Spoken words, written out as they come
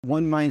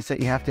One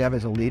mindset you have to have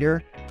as a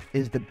leader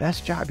is the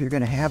best job you're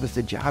going to have is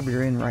the job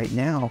you're in right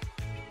now.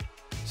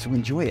 So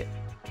enjoy it.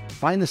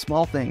 Find the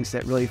small things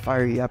that really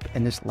fire you up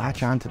and just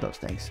latch on to those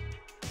things.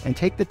 And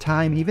take the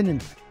time, even in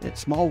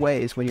small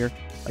ways, when you're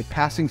like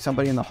passing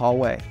somebody in the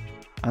hallway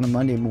on a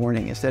Monday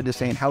morning, instead of just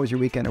saying, how was your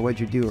weekend, or what'd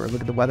you do, or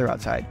look at the weather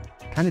outside.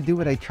 Kind of do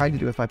what I tried to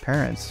do with my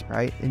parents,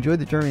 right? Enjoy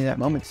the journey in that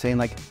moment, saying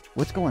like,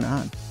 what's going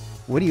on?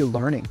 What are you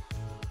learning?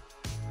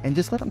 And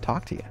just let them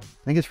talk to you.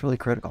 I think it's really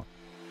critical.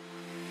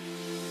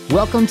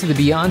 Welcome to the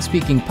Beyond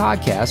Speaking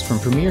podcast from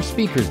Premier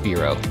Speakers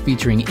Bureau,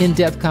 featuring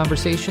in-depth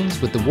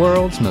conversations with the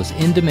world's most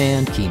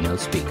in-demand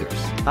keynote speakers.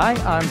 Hi,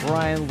 I'm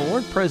Brian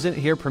Lord,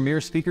 President here, Premier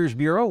Speakers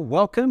Bureau.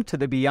 Welcome to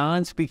the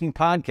Beyond Speaking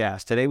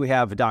podcast. Today we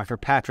have Dr.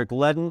 Patrick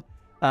Ledden,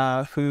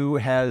 who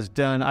has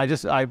done,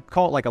 I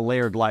call it like a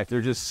layered life.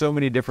 There's just so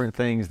many different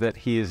things that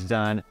he has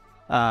done.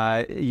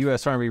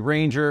 U.S. Army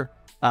Ranger,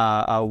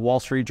 a Wall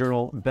Street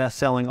Journal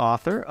best-selling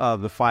author of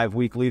the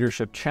 5-Week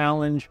Leadership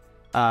Challenge.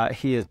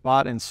 He has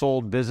bought and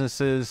sold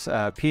businesses,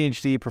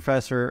 PhD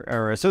professor,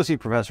 or associate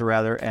professor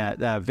rather, at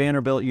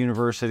Vanderbilt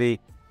University,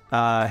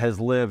 has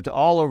lived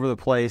all over the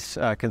place,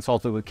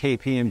 consulted with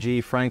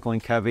KPMG, Franklin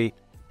Covey,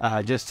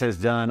 just has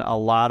done a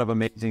lot of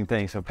amazing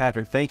things. So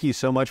Patrick, thank you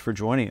so much for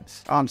joining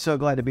us. Oh, I'm so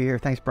glad to be here.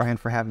 Thanks, Brian,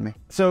 for having me.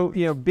 So,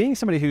 being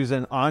somebody who's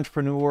an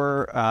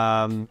entrepreneur,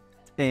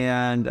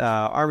 and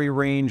Army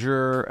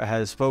Ranger,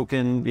 has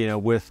spoken,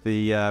 with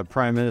the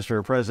Prime Minister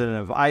or President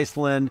of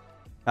Iceland,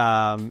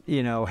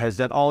 has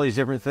done all these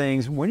different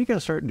things. When are you going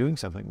to start doing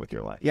something with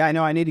your life? Yeah, I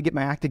know. I need to get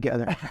my act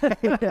together.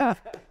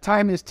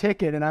 Time is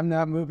ticking and I'm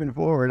not moving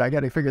forward. I got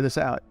to figure this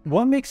out.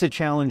 What makes a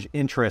challenge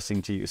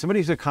interesting to you?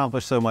 Somebody who's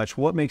accomplished so much,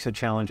 what makes a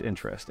challenge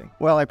interesting?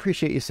 Well, I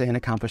appreciate you saying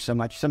accomplished so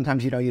much.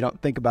 Sometimes, you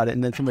don't think about it,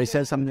 and then somebody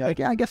says something like,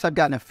 yeah, I guess I've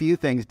gotten a few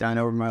things done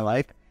over my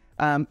life.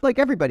 Like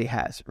everybody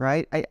has,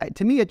 right?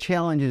 To me, a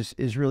challenge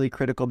is really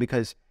critical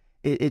because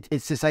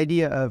it's this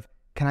idea of,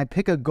 can I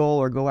pick a goal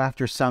or go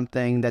after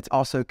something that's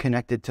also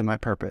connected to my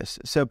purpose?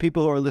 So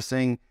people who are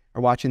listening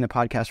or watching the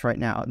podcast right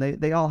now,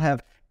 they all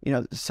have,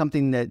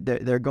 something that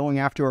they're going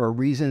after, or a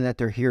reason that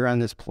they're here on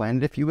this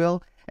planet, if you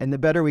will. And the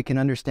better we can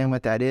understand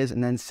what that is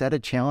and then set a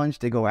challenge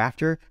to go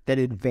after that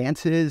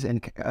advances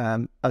and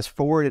us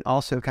forward, and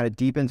also kind of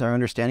deepens our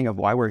understanding of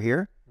why we're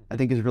here, I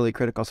think is really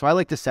critical. So I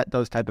like to set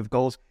those type of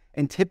goals.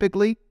 And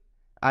typically,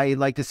 I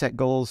like to set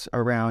goals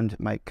around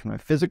my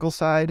physical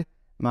side,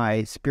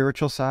 my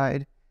spiritual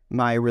side,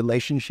 my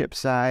relationship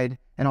side,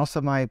 and also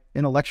my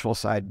intellectual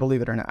side,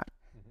 believe it or not.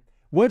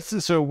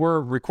 So we're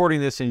recording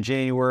this in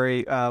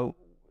January. Are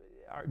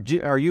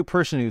you a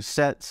person who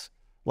sets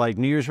like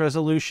New Year's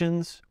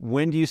resolutions?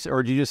 When do you,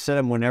 or do you just set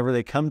them whenever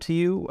they come to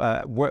you?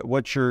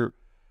 What's your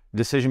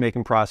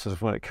decision-making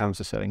process when it comes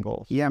to setting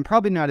goals? Yeah, I'm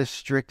probably not as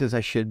strict as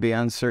I should be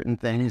on certain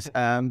things,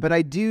 but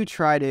I do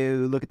try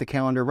to look at the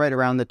calendar right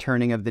around the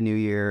turning of the new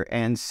year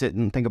and sit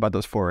and think about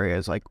those 4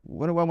 areas. Like,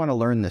 what do I want to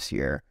learn this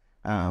year?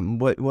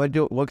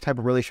 What type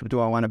of relationship do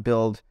I want to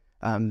build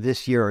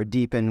this year or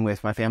deepen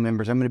with my family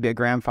members? I'm going to be a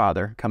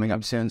grandfather coming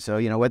up soon. So,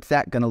 what's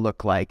that going to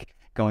look like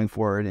going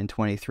forward in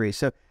 23?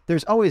 So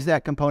there's always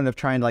that component of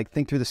trying to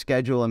think through the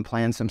schedule and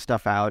plan some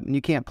stuff out. And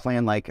you can't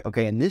plan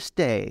okay, in this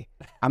day,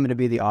 I'm going to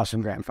be the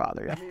awesome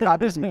grandfather.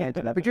 Obviously, you can't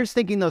do that. But you're just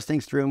thinking those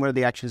things through and what are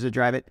the actions that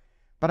drive it.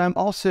 But I'm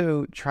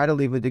also try to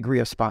leave a degree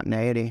of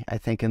spontaneity, I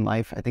think, in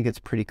life. I think it's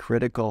pretty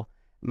critical.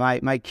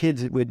 My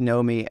kids would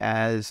know me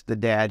as the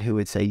dad who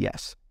would say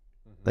yes.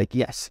 Like,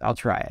 yes, I'll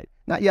try it.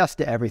 Not yes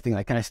to everything.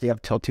 Like, can I stay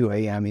up till 2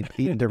 a.m.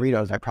 eating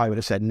Doritos? I probably would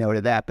have said no to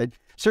that. But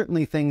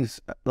certainly things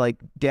like,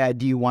 Dad,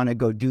 do you want to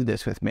go do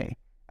this with me?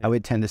 I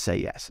would tend to say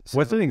yes. So,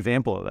 what's an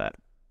example of that?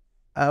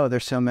 Oh,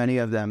 there's so many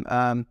of them.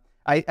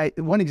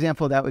 One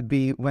example of that would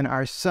be when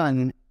our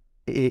son,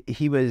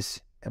 he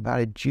was about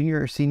a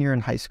junior or senior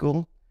in high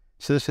school.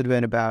 So this would have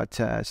been about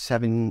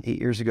 7-8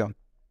 years ago.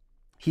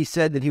 He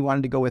said that he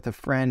wanted to go with a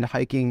friend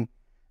hiking,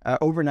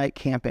 overnight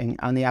camping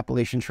on the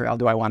Appalachian Trail.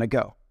 Do I want to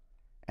go?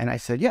 And I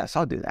said, yes,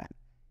 I'll do that.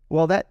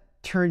 Well, that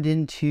turned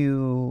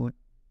into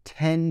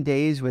 10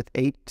 days with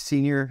 8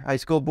 senior high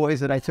school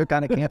boys that I took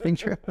on a camping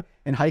trip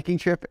and hiking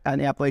trip on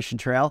the Appalachian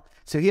Trail.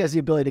 So he has the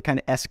ability to kind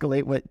of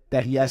escalate what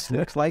that yes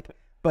looks like.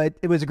 But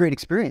it was a great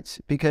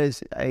experience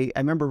because I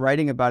remember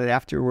writing about it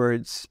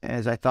afterwards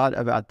as I thought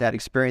about that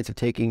experience of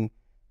taking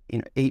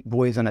 8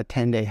 boys on a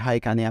 10-day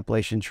hike on the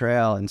Appalachian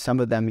Trail. And some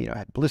of them,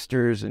 had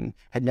blisters and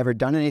had never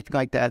done anything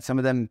like that. Some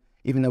of them,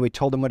 even though we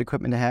told them what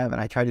equipment to have,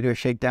 and I tried to do a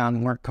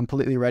shakedown, weren't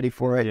completely ready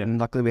for it. Yeah. And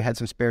luckily we had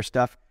some spare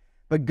stuff.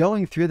 But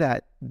going through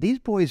that, these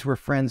boys were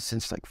friends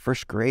since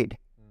first grade.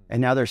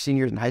 And now they're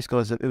seniors in high school.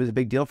 It was a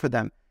big deal for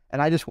them.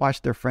 And I just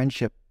watched their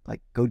friendship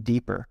go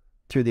deeper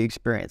through the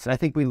experience. And I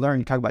think we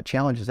learned, you talk about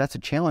challenges, that's a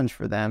challenge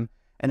for them.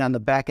 And on the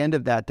back end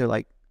of that,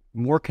 they're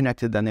more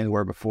connected than they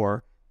were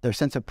before. Their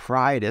sense of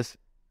pride is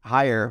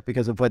higher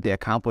because of what they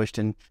accomplished.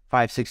 And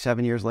 5, 6,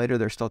 7 years later,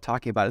 they're still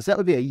talking about it. So that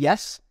would be a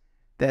yes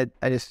that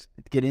I just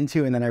get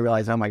into, and then I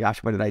realize, oh my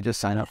gosh, what did I just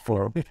sign up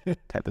for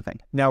type of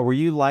thing. Now, were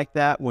you like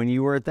that when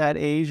you were at that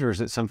age, or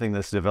is it something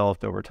that's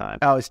developed over time?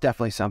 Oh, it's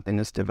definitely something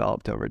that's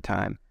developed over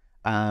time.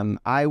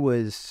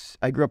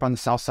 I grew up on the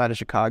south side of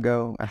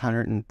Chicago,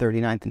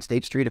 139th and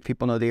State Street, if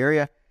people know the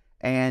area.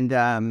 And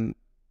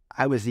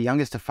I was the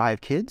youngest of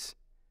 5 kids.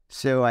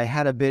 So I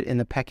had a bit in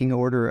the pecking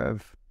order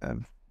of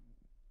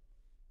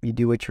you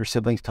do what your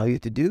siblings tell you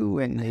to do,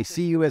 and they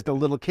see you as the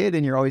little kid,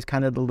 and you're always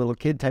kind of the little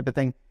kid type of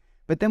thing.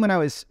 But then when I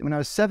was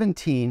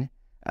 17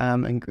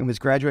 and was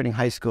graduating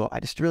high school, I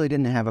just really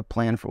didn't have a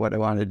plan for what I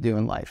wanted to do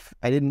in life.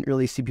 I didn't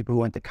really see people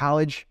who went to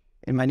college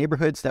in my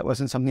neighborhoods. That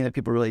wasn't something that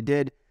people really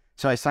did.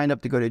 So I signed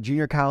up to go to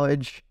junior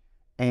college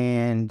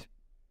and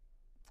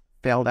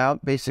failed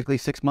out basically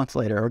 6 months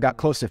later, or got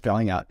close to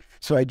failing out.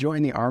 So I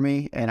joined the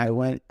Army and I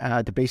went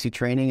to basic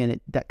training, and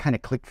that kind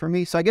of clicked for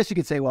me. So I guess you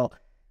could say, well,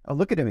 oh,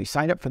 look at him, he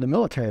signed up for the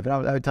military. But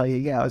I would tell you,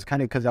 yeah, it was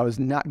kind of because I was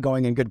not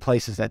going in good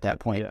places at that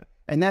point. Yeah.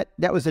 And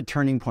that was a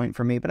turning point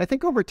for me. But I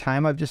think over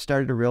time, I've just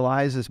started to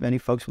realize, as many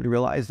folks would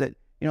realize, that,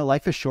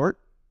 life is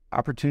short.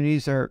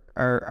 Opportunities are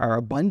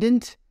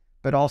abundant,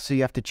 but also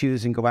you have to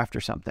choose and go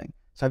after something.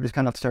 So I've just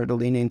kind of started to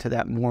lean into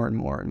that more and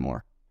more and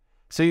more.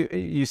 So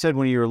you said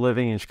when you were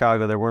living in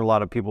Chicago, there weren't a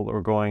lot of people that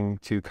were going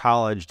to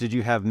college. Did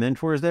you have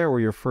mentors there, or were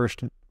your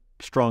first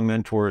strong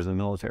mentors in the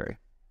military?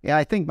 Yeah,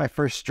 I think my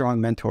first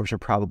strong mentors are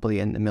probably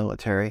in the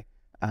military.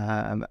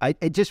 I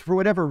just, for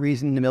whatever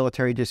reason, the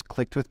military just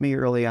clicked with me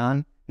early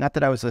on. Not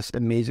that I was this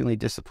amazingly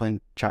disciplined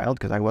child,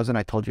 because I wasn't.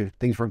 I told you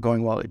things weren't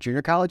going well at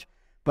junior college.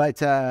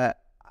 But I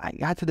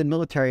got to the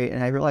military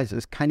and I realized it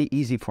was kind of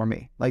easy for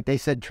me. Like they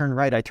said, turn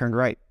right, I turned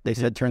right. They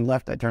said, turn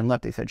left, I turned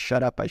left. They said,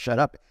 shut up, I shut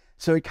up.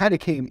 So it kind of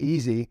came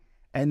easy.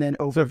 And then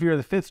so if you're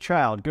the 5th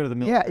child, go to the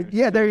military.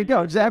 Yeah, there you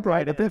go. Exactly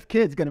right. The 5th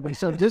kid's going to be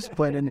so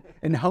disciplined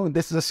and honed.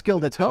 This is a skill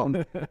that's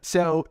honed.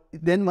 So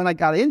then when I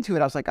got into it,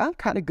 I was like, I'm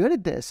kind of good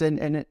at this.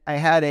 And I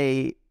had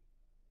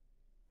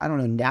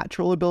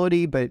natural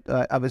ability, but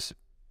I was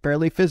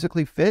fairly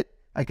physically fit.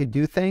 I could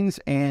do things.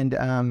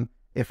 And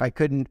if I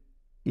couldn't,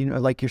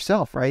 like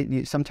yourself,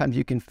 right? Sometimes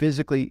you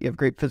have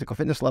great physical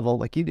fitness level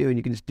like you do, and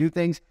you can just do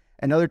things.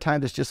 And other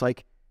times it's just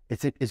like,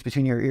 it's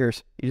between your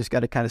ears. You just got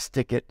to kind of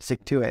stick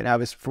to it.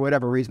 And for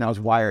whatever reason, I was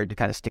wired to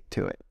kind of stick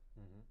to it.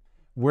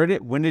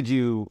 When did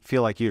you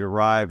feel like you'd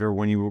arrived,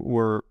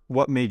 or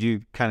what made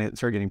you kind of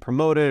start getting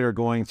promoted or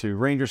going to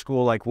Ranger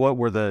School? Like, what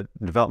were the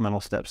developmental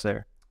steps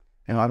there?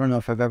 I don't know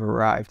if I've ever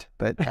arrived,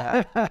 but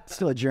it's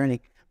still a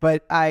journey.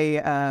 But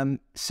I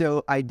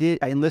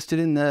enlisted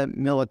in the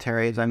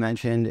military, as I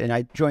mentioned, and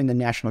I joined the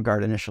National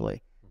Guard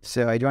initially.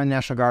 So I joined the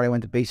National Guard. I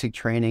went to basic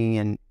training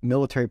and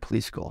military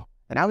police school.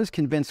 And I was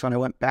convinced when I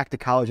went back to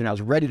college and I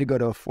was ready to go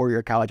to a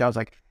 4-year college, I was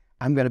like,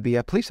 I'm going to be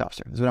a police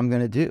officer. This is what I'm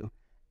going to do.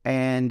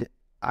 And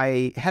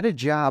I had a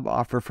job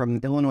offer from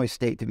Illinois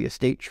State to be a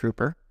state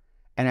trooper.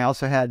 And I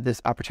also had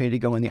this opportunity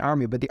to go in the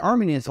Army. But the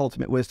Army, in its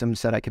ultimate wisdom,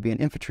 said I could be an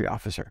infantry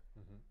officer.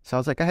 So I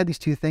was like, I had these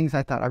 2 things.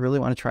 I thought I really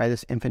want to try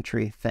this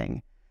infantry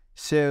thing.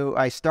 So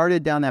I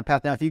started down that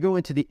path. Now, if you go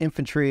into the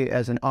infantry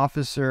as an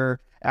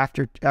officer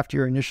after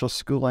your initial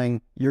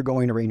schooling, you're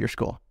going to Ranger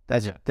School.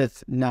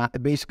 That's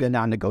not basically a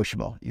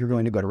non-negotiable. You're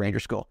going to go to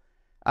Ranger School.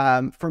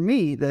 For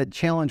me, the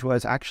challenge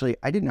was actually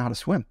I didn't know how to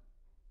swim.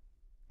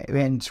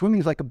 And swimming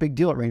is like a big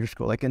deal at Ranger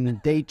School. Like in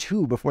day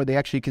 2, before they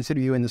actually consider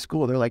you in the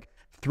school, they're like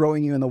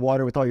throwing you in the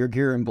water with all your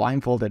gear and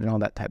blindfolded and all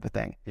that type of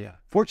thing. Yeah.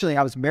 Fortunately,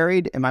 I was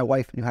married and my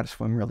wife knew how to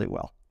swim really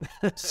well.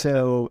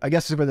 So I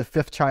guess this is where the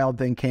 5th child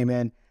thing came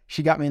in.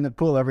 She got me in the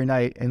pool every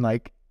night and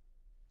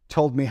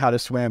told me how to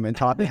swim and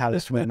taught me how to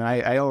swim. And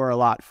I owe her a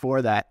lot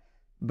for that.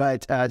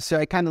 But so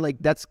I kind of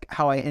that's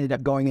how I ended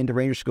up going into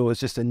Ranger School. It was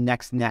just a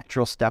next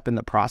natural step in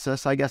the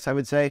process, I guess I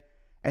would say.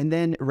 And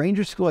then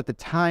Ranger School at the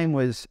time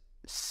was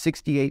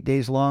 68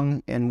 days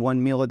long and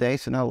 1 meal a day,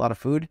 so not a lot of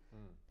food.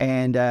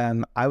 And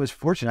I was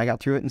fortunate. I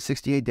got through it in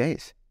 68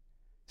 days.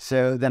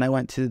 So then I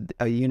went to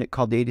a unit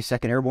called the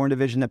 82nd Airborne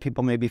Division that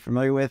people may be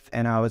familiar with.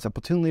 And I was a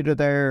platoon leader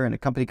there and a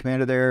company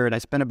commander there. And I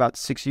spent about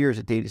 6 years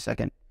at the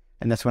 82nd.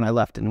 And that's when I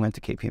left and went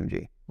to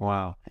KPMG.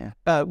 Wow.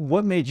 Yeah.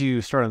 What made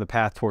you start on the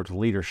path towards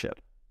leadership?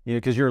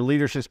 Because you're a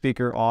leadership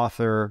speaker,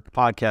 author,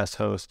 podcast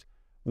host.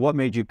 What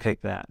made you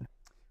pick that?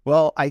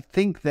 Well, I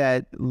think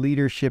that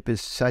leadership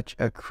is such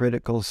a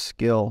critical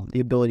skill, the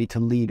ability to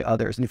lead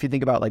others. And if you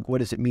think about what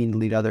does it mean to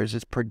lead others,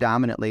 it's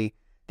predominantly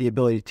the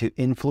ability to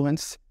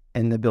influence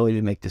and the ability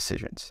to make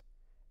decisions.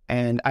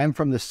 And I'm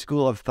from the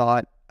school of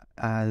thought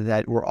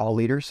that we're all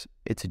leaders.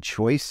 It's a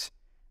choice.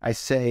 I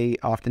say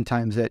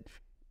oftentimes that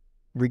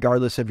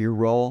regardless of your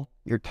role,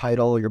 your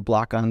title, your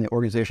block on the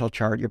organizational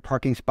chart, your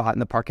parking spot in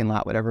the parking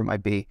lot, whatever it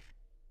might be,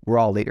 we're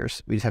all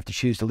leaders. We just have to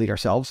choose to lead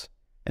ourselves,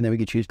 and then we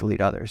can choose to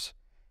lead others.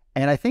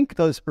 And I think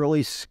those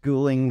early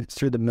schooling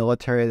through the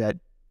military, that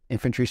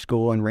infantry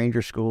school and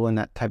Ranger School and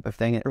that type of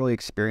thing, and early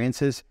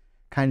experiences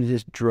kind of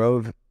just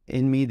drove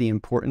in me the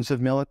importance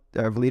of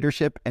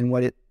leadership and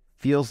what it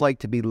feels like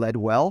to be led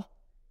well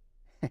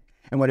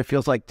and what it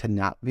feels like to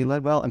not be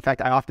led well. In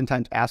fact, I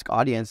oftentimes ask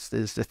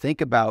audiences to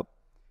think about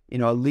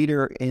a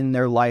leader in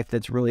their life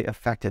that's really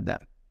affected them.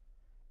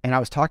 And I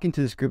was talking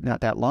to this group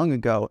not that long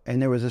ago,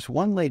 and there was this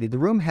one lady. The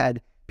room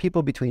had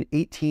people between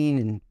 18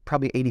 and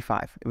probably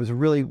 85. It was a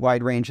really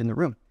wide range in the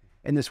room.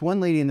 And this one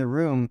lady in the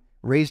room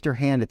raised her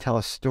hand to tell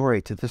a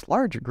story to this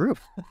larger group.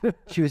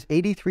 She was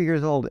 83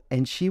 years old,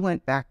 and she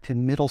went back to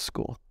middle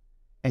school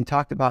and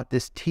talked about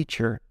this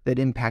teacher that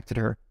impacted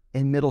her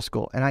in middle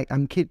school. And I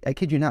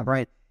kid you not,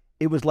 Brian,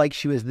 it was like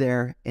she was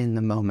there in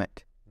the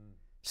moment.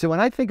 So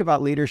when I think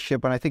about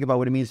leadership, when I think about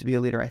what it means to be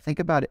a leader, I think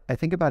about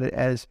it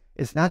as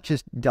it's not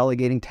just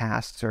delegating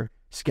tasks or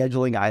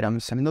scheduling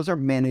items. I mean, those are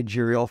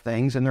managerial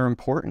things and they're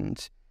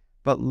important,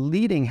 but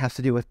leading has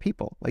to do with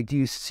people. Like, do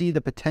you see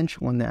the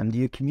potential in them? Do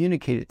you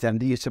communicate it to them?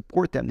 Do you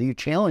support them? Do you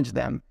challenge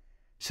them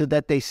so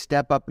that they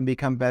step up and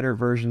become better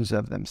versions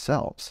of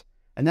themselves?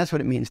 And that's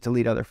what it means to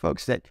lead other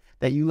folks, that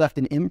you left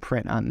an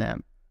imprint on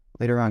them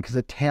later on, because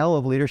the tail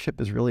of leadership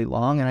is really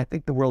long. And I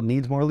think the world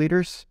needs more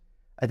leaders.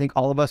 I think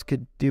all of us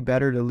could do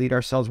better to lead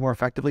ourselves more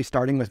effectively,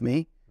 starting with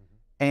me.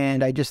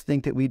 And I just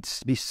think that we'd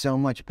be so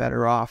much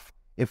better off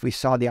if we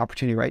saw the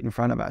opportunity right in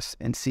front of us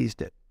and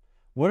seized it.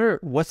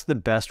 What's the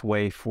best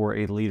way for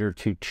a leader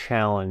to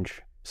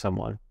challenge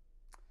someone?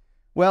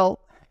 Well,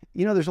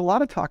 there's a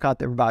lot of talk out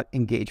there about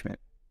engagement.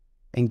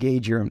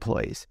 Engage your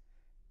employees.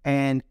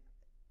 And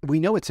we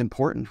know it's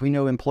important. We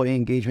know employee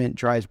engagement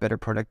drives better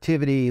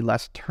productivity,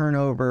 less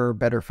turnover,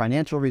 better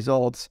financial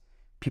results.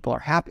 People are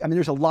happy. I mean,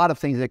 there's a lot of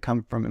things that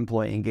come from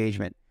employee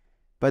engagement.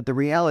 But the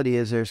reality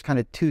is there's kind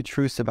of two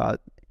truths about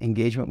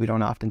engagement we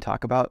don't often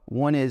talk about.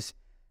 One is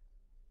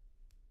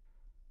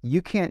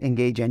you can't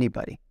engage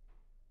anybody.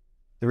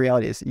 The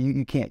reality is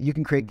you can't. You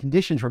can create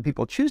conditions where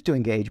people choose to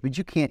engage, but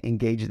you can't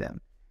engage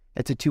them.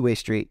 It's a two-way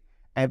street.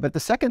 But the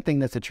second thing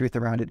that's the truth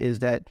around it is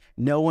that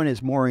no one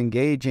is more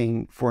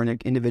engaging for an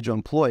individual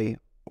employee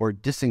or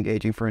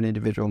disengaging for an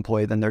individual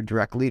employee than their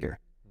direct leader.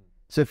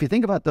 So if you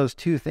think about those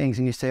two things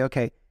and you say,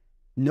 okay,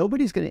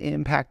 nobody's going to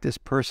impact this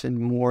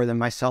person more than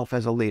myself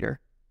as a leader.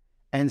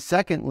 And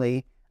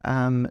secondly,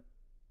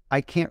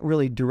 I can't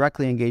really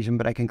directly engage them,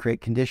 but I can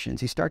create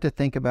conditions. You start to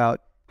think about,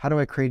 how do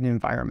I create an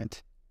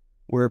environment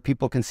where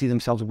people can see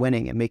themselves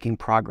winning and making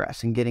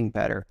progress and getting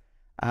better?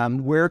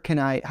 How can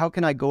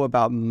I go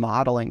about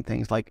modeling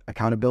things like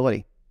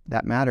accountability?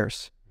 That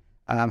matters.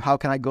 How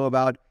can I go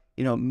about,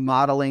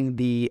 modeling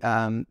the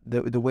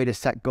way to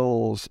set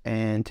goals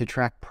and to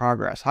track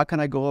progress? How can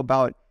I go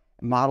about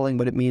modeling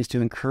what it means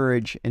to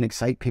encourage and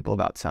excite people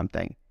about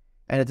something?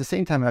 And at the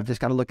same time, I've just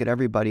got to look at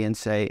everybody and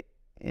say,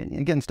 and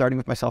again, starting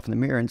with myself in the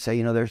mirror, and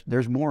say,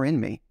 there's more in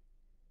me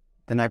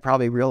than I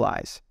probably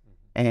realize.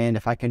 And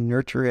if I can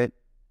nurture it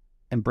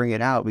and bring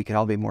it out, we could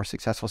all be more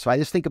successful. So I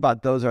just think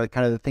about those are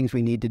kind of the things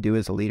we need to do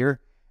as a leader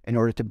in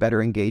order to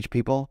better engage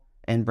people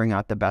and bring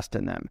out the best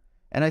in them.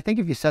 And I think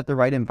if you set the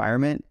right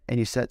environment and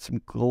you set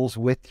some goals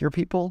with your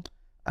people,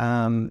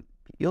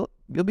 you'll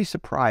be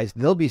surprised.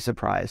 They'll be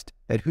surprised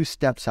at who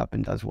steps up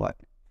and does what.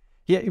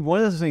 Yeah,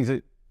 one of the things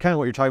that kind of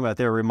what you're talking about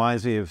there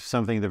reminds me of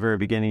something at the very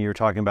beginning you were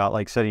talking about,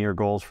 like setting your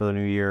goals for the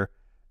new year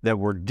that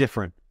were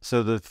different.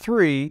 So the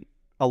three,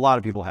 a lot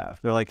of people have.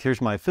 They're like, here's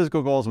my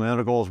physical goals, my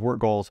mental goals, work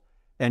goals,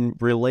 and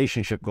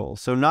relationship goals.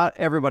 So not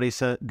everybody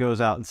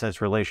goes out and sets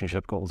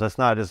relationship goals. That's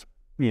not as,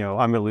 I'm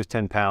going to lose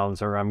 10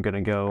 pounds or I'm going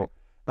to go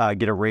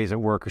get a raise at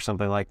work or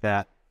something like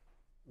that.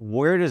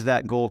 Where does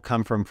that goal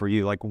come from for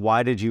you? Like,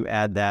 why did you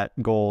add that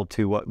goal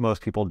to what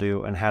most people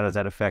do, and how does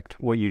that affect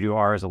what you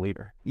are as a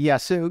leader? Yeah,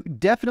 so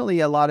definitely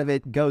a lot of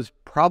it goes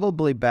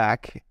probably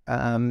back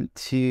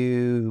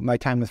to my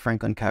time with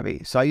Franklin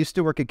Covey. So I used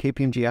to work at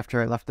KPMG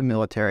after I left the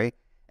military.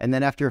 And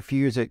then after a few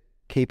years at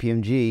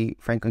KPMG,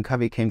 Franklin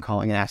Covey came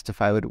calling and asked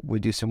if I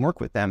would do some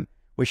work with them,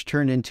 which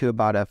turned into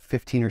about a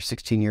 15 or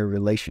 16 year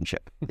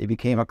relationship. They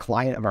became a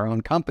client of our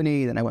own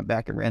company. Then I went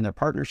back and ran their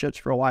partnerships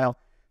for a while.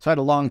 So I had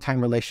a long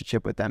time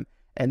relationship with them.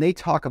 And they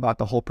talk about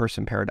the whole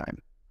person paradigm.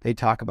 They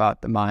talk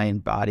about the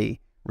mind, body,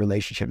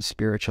 relationship,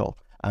 spiritual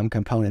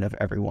component of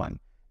everyone.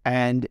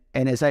 And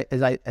as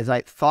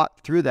I thought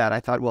through that, I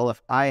thought, well,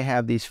 if I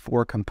have these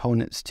four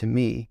components to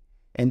me,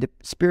 and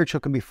spiritual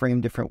can be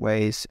framed different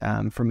ways.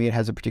 For me, it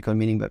has a particular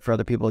meaning, but for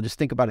other people, just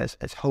think about it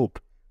as hope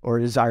or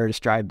a desire to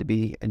strive to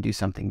be and do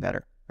something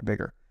better or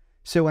bigger.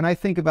 So when I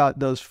think about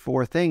those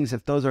four things,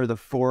 if those are the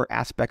four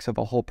aspects of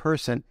a whole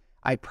person,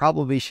 I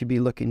probably should be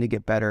looking to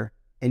get better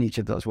in each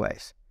of those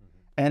ways.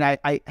 And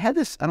I had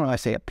this, I don't know, I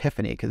say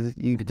epiphany, because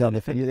you could tell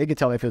they could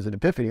tell me if it was an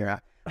epiphany or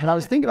not. And I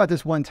was thinking about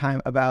this one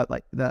time about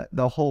like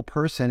the whole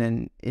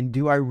person and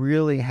do I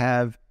really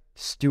have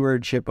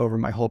stewardship over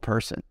my whole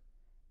person?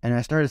 And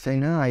I started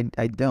saying, no,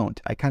 I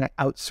don't. I kind of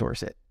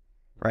outsource it,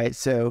 right?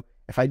 So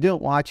if I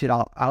don't watch it,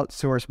 I'll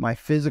outsource my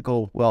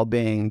physical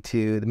well-being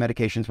to the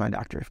medications my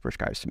doctor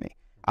prescribes to me.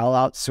 I'll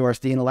outsource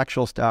the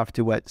intellectual stuff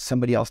to what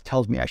somebody else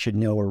tells me I should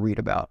know or read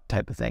about,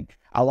 type of thing.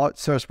 I'll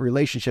outsource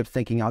relationships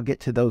thinking I'll get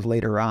to those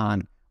later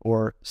on,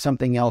 or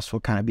something else will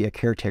kind of be a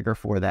caretaker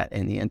for that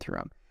in the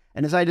interim.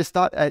 And as I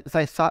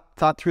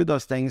thought through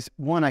those things,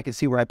 one, I could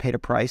see where I paid a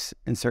price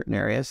in certain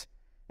areas.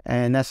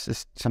 And that's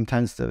just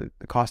sometimes the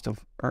cost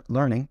of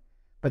learning.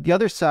 But the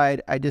other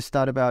side, I just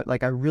thought about,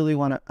 like, I really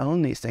want to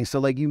own these things. So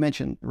like you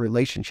mentioned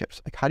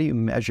relationships, like how do you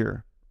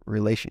measure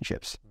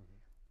relationships?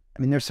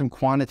 I mean, there's some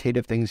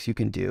quantitative things you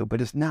can do,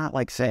 but it's not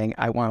like saying,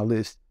 I want to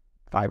lose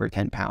 5 or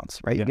 10 pounds,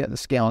 right? You get on the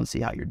scale and see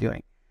how you're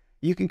doing.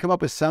 You can come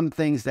up with some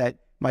things that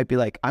might be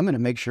like, I'm going to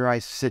make sure I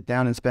sit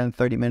down and spend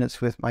 30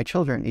 minutes with my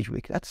children each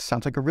week. That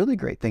sounds like a really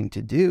great thing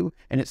to do.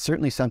 And it's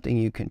certainly something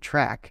you can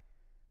track.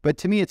 But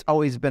to me, it's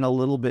always been a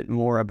little bit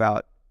more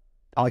about,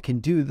 I can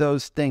do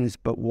those things,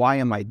 but why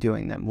am I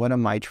doing them? What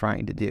am I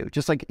trying to do?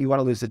 Just like you want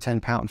to lose the 10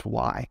 pounds,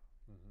 why?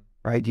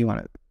 Right? Do you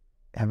want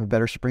to have a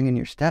better spring in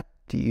your step?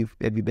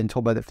 Have you been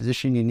told by the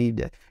physician you need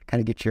to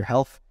kind of get your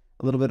health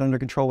a little bit under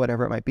control,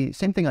 whatever it might be?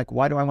 Same thing, like,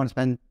 why do I want to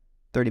spend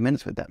 30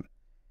 minutes with them?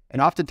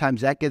 And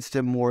oftentimes that gets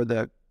to more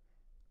the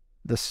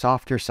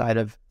softer side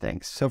of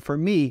things. So for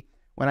me,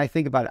 when I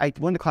think about it,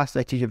 one of the classes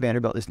I teach at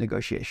Vanderbilt is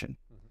negotiation.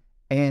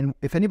 And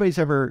if anybody's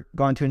ever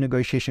gone to a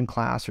negotiation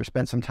class or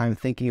spent some time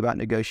thinking about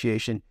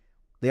negotiation,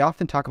 they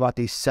often talk about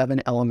these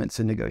 7 elements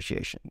in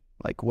negotiation.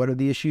 Like, what are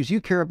the issues you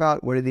care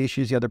about? What are the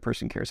issues the other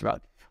person cares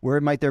about? Where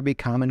might there be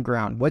common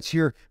ground? What's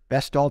your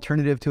best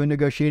alternative to a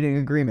negotiating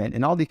agreement?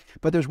 And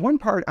but there's one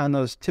part on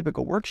those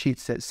typical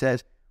worksheets that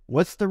says,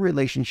 what's the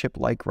relationship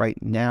like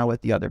right now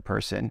with the other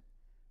person?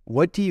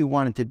 What do you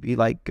want it to be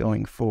like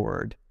going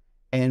forward?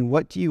 And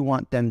what do you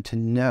want them to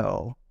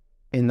know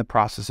in the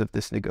process of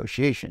this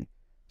negotiation?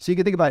 So you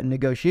can think about it in a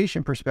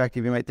negotiation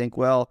perspective. You might think,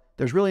 well,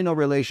 there's really no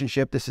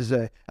relationship. This is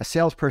a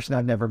salesperson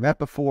I've never met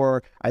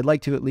before. I'd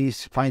like to at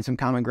least find some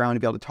common ground to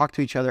be able to talk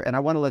to each other. And I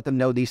want to let them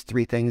know these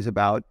 3 things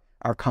about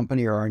our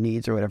company or our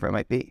needs or whatever it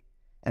might be.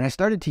 And I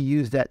started to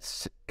use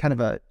that kind of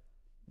a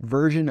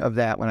version of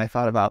that when I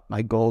thought about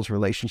my goals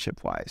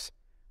relationship-wise.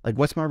 Like,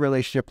 what's my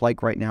relationship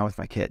like right now with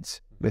my kids,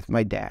 with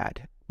my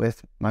dad,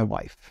 with my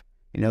wife,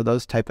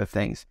 those type of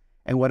things.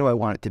 And what do I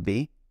want it to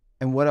be?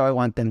 And what do I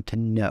want them to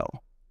know?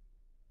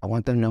 I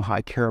want them to know how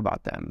I care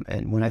about them.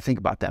 And when I think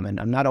about them,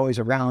 and I'm not always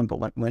around,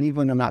 but even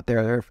when I'm not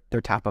there,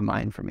 they're top of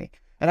mind for me.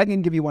 And I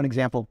can give you one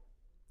example.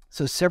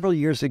 So several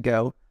years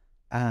ago,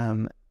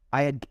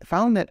 I had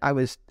found that I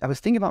was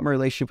thinking about my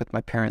relationship with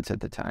my parents at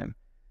the time.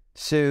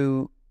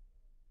 So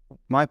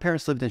my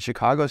parents lived in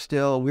Chicago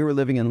still. We were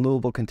living in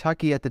Louisville,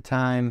 Kentucky at the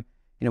time.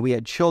 We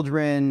had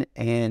children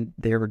and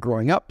they were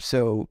growing up.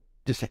 So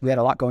we had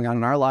a lot going on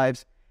in our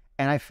lives.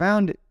 And I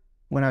found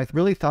when I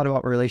really thought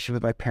about my relationship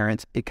with my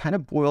parents, it kind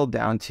of boiled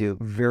down to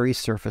very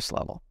surface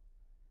level.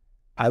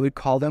 I would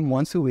call them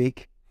once a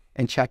week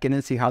and check in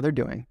and see how they're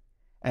doing.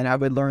 And I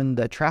would learn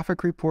the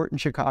traffic report in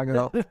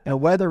Chicago, a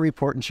weather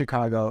report in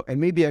Chicago, and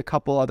maybe a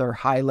couple other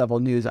high-level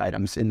news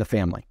items in the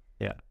family.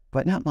 Yeah.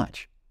 But not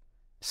much.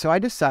 So I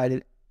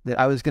decided that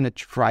I was going to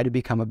try to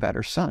become a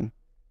better son.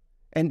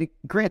 And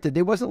granted,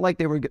 it wasn't like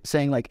they were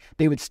saying, like,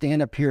 they would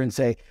stand up here and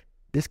say,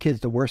 this kid's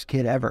the worst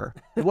kid ever.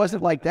 It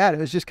wasn't like that. It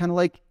was just kind of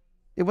like,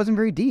 it wasn't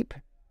very deep,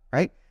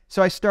 right?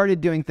 So I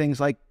started doing things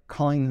like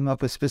calling them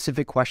up with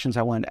specific questions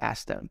I wanted to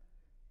ask them.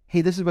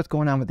 Hey, this is what's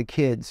going on with the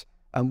kids.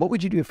 What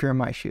would you do if you're in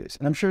my shoes?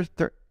 And I'm sure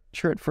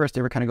at first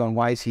they were kind of going,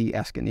 why is he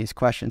asking these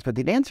questions? But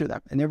they'd answer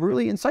them, and they were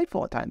really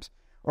insightful at times.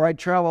 Or I'd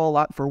travel a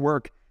lot for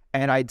work,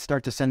 and I'd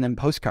start to send them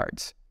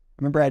postcards.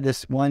 I remember I had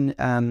this one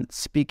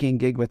speaking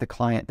gig with a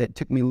client that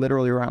took me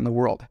literally around the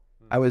world.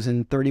 I was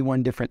in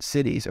 31 different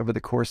cities over the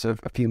course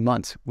of a few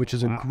months, which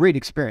is a great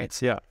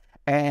experience. Yeah.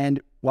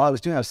 And while I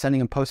was sending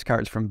them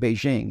postcards from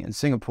Beijing and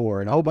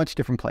Singapore and a whole bunch of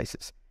different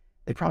places.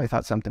 They probably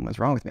thought something was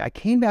wrong with me. I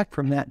came back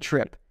from that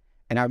trip,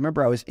 and I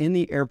remember I was in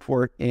the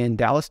airport in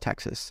Dallas,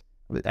 Texas.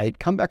 I had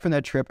come back from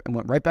that trip and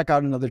went right back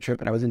out on another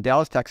trip, and I was in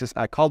Dallas, Texas.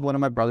 I called one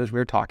of my brothers. We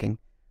were talking,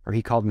 or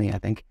he called me, I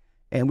think.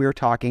 And we were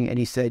talking, and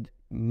he said,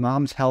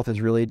 Mom's health is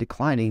really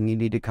declining. You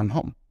need to come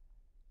home.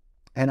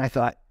 And I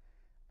thought,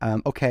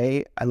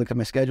 okay. I looked at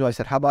my schedule. I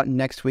said, how about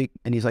next week?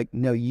 And he's like,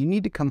 no, you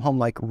need to come home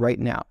like right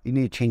now. You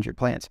need to change your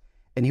plans.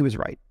 And he was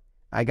right.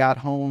 I got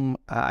home.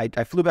 I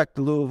flew back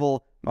to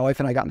Louisville. My wife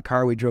and I got in the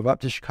car. We drove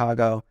up to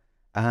Chicago.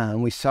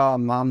 We saw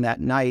Mom that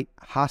night.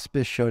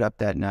 Hospice showed up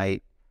that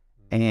night.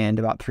 And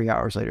about 3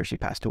 hours later, she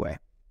passed away.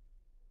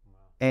 Wow.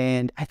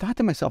 And I thought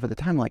to myself at the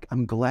time, like,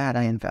 I'm glad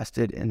I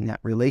invested in that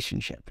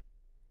relationship.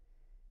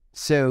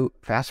 So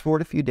fast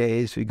forward a few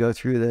days, we go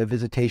through the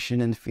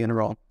visitation and the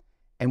funeral,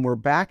 and we're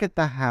back at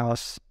the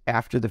house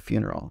after the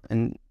funeral.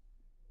 And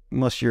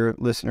most of your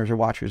listeners or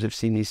watchers have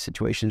seen these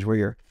situations where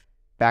you're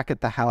back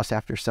at the house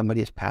after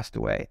somebody has passed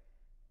away,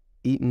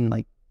 eating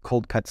like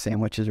cold cut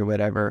sandwiches or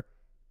whatever,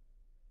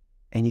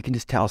 and you can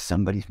just tell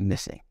somebody's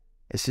missing.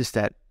 It's just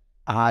that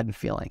odd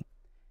feeling.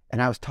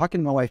 And I was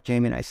talking to my wife,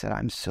 Jamie, and I said,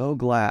 I'm so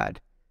glad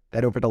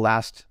that over the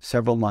last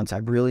several months,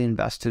 I've really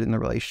invested in the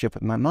relationship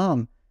with my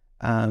mom.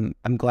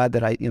 I'm glad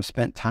that I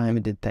spent time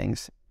and did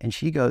things. And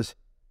she goes,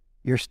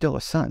 you're still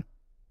a son.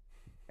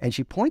 And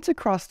she points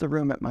across the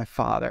room at my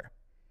father.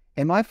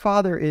 And my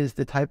father is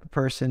the type of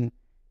person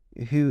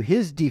who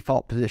his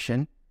default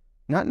position,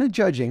 not in a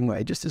judging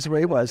way, just as the way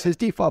he was, his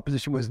default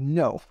position was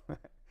no.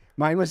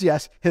 Mine was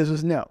yes, his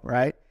was no,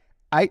 right?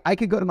 I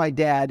could go to my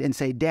dad and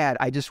say, Dad,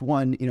 I just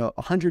won,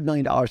 $100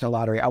 million in the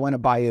lottery. I want to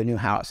buy you a new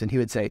house. And he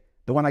would say,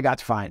 the one I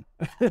got's fine.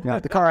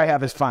 The car I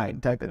have is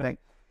fine, type of thing.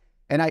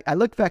 And I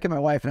looked back at my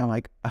wife and I'm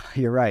like, oh,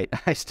 you're right.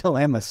 I still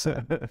am a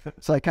son.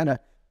 So I kind of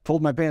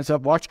pulled my pants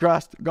up, walked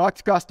across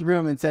the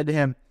room and said to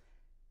him,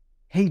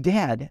 hey,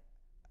 Dad,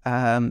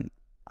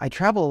 I I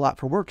travel a lot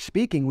for work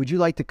speaking. Would you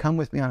like to come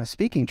with me on a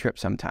speaking trip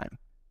sometime?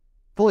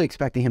 Fully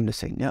expecting him to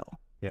say no.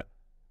 Yeah.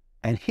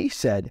 And he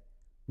said,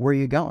 where are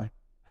you going?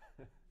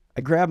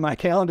 I grabbed my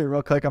calendar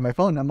real quick on my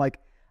phone. And I'm like,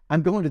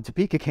 I'm going to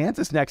Topeka,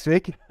 Kansas next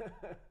week.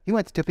 He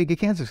went to Topeka,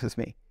 Kansas with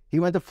me. He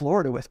went to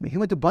Florida with me. He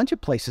went to a bunch of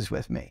places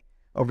with me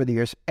over the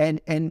years.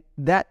 And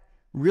that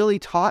really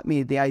taught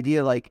me the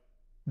idea, like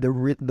the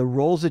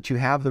roles that you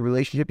have, the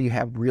relationship you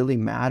have really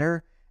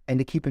matter, and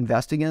to keep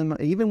investing in them.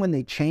 Even when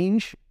they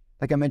change,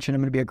 like I mentioned,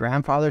 I'm going to be a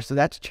grandfather. So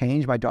that's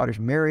changed. My daughter's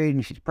married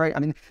and she's pregnant.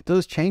 I mean,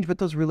 those change, but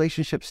those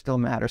relationships still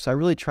matter. So I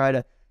really try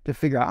to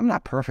figure out, I'm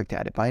not perfect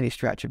at it by any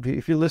stretch.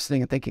 If you're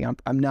listening and thinking,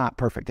 I'm not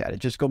perfect at it,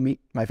 just go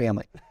meet my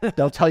family.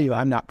 They'll tell you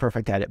I'm not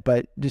perfect at it,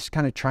 but just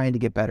kind of trying to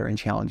get better and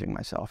challenging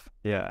myself.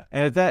 Yeah.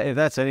 And if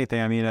that's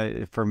anything, I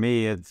mean, for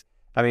me, it's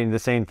the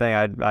same thing.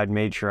 I'd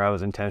made sure I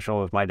was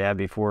intentional with my dad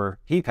before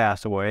he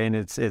passed away. And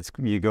it's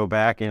you go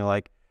back and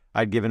like,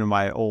 I'd given him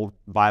my old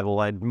Bible,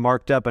 I'd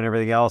marked up and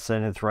everything else,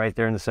 and it's right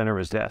there in the center of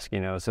his desk,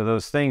 So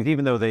those things,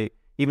 even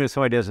if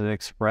somebody doesn't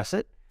express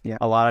it, yeah,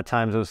 a lot of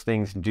times those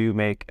things do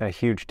make a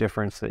huge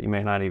difference that you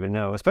may not even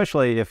know,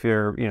 especially if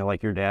you're,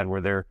 like your dad,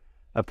 where they're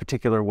a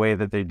particular way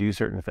that they do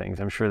certain things.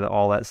 I'm sure that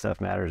all that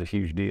stuff matters a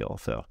huge deal.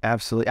 So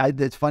absolutely.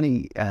 It's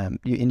funny, and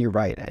you're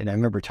right. And I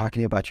remember talking to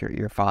you about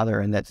your father,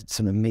 and that's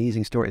some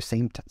amazing stories,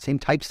 same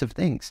types of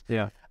things.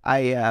 Yeah.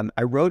 I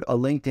wrote a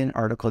LinkedIn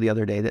article the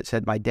other day that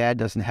said, my dad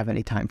doesn't have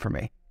any time for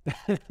me.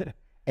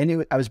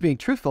 And I was being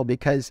truthful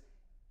because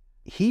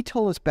he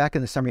told us back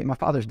in the summer, my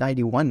father's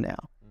 91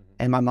 now,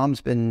 and my mom's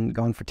been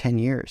gone for 10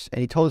 years.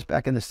 And he told us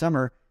back in the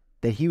summer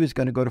that he was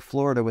going to go to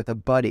Florida with a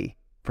buddy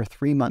for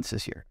 3 months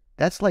this year.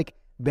 That's like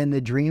been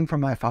the dream for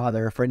my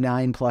father for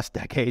 9+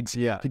 decades,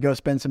 to go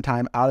spend some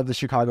time out of the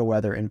Chicago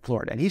weather in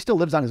Florida. And he still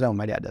lives on his own,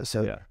 my dad does.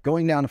 So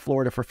going down to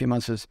Florida for a few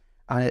months is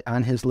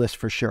on his list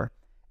for sure.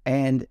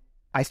 And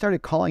I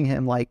started calling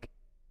him, like,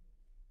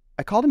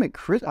 I called him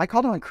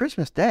on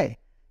Christmas Day.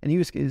 And it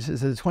was the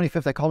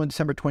 25th. I called him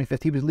December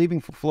 25th. He was leaving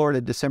for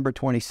Florida December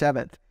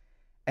 27th.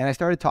 And I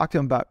started talking to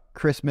him about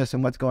Christmas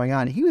and what's going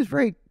on. He was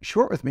very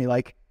short with me,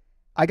 like,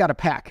 I got to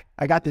pack.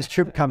 I got this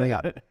trip coming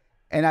up.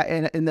 And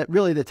that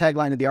really the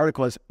tagline of the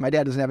article is, my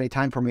dad doesn't have any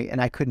time for me,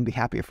 and I couldn't be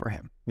happier for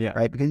him. Yeah.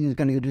 Right? Because he was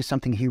going to do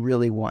something he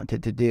really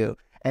wanted to do.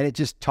 And it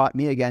just taught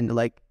me again to,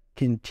 like,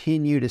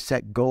 continue to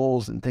set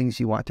goals and things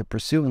you want to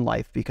pursue in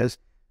life, because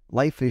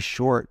life is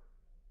short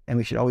and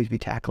we should always be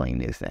tackling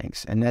new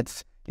things. And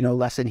that's, a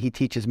lesson he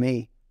teaches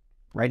me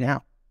right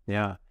now.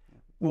 Yeah.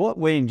 What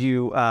made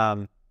you,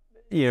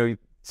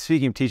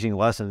 speaking of teaching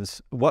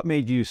lessons, what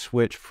made you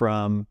switch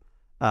from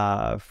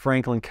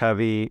Franklin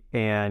Covey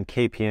and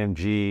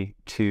KPMG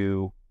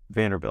to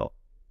Vanderbilt?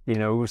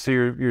 So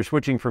you're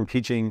switching from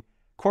teaching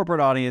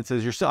corporate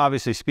audiences. You're still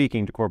obviously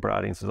speaking to corporate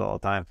audiences all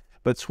the time,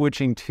 but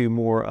switching to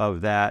more of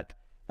that,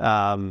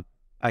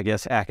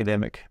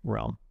 academic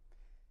realm.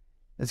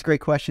 That's a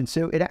great question.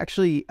 So it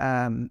actually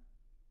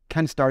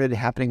kind of started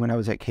happening when I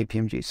was at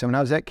KPMG. So when I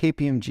was at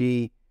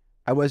KPMG,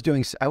 I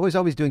was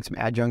always doing some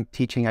adjunct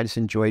teaching. I just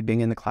enjoyed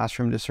being in the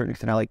classroom to a certain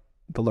extent. I like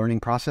the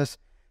learning process.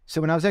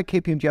 So when I was at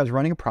KPMG, I was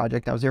running a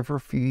project. I was there for a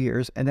few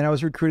years, and then I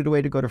was recruited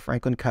away to go to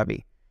Franklin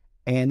Covey.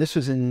 And this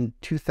was in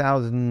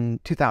 2000.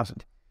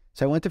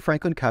 So I went to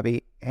Franklin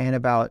Covey, and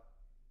about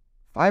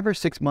 5 or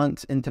 6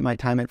 months into my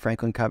time at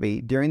Franklin Covey,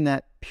 during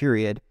that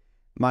period,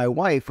 my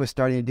wife was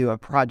starting to do a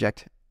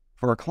project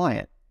for a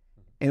client.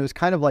 And it was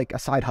kind of like a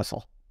side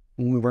hustle.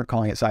 We weren't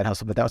calling it side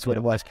hustle, but that was what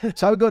it was.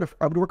 So I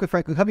would work with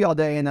Franklin Covey all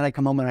day, and then I'd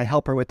come home and I'd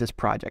help her with this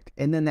project.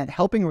 And then that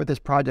helping her with this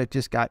project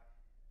just got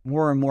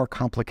more and more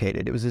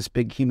complicated. It was this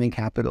big human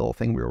capital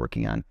thing we were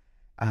working on,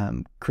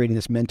 creating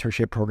this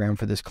mentorship program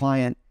for this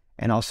client,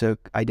 and also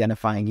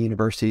identifying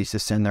universities to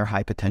send their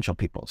high potential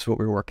people. That's what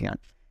we were working on.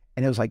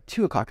 And it was like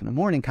 2 o'clock in the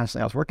morning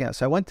constantly I was working on it.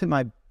 So I went to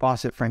my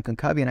boss at Franklin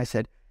Covey and I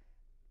said,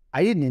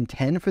 I didn't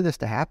intend for this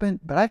to happen,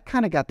 but I've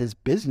kind of got this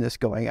business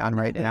going on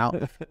right now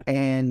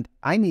and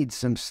I need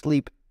some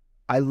sleep.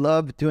 I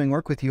love doing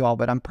work with you all,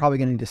 but I'm probably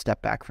going to need to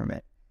step back from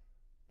it.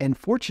 And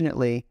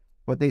fortunately,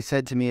 what they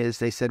said to me is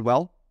they said,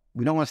 well,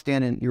 we don't want to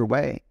stand in your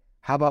way.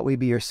 How about we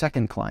be your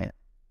second client?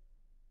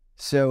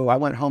 So I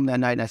went home that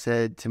night and I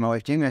said to my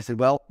wife, Jamie, I said,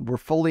 well, we're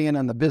fully in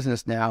on the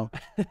business now.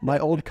 My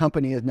old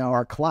company is now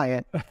our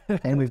client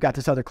and we've got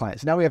this other client.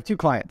 So now we have 2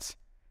 clients.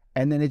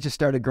 And then it just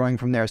started growing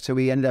from there. So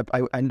I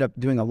ended up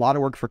doing a lot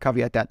of work for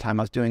Covey at that time.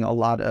 I was doing a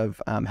lot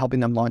of helping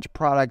them launch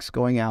products,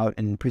 going out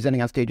and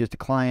presenting on stages to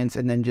clients,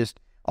 and then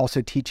just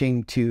also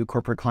teaching to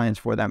corporate clients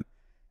for them.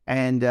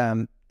 And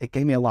it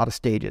gave me a lot of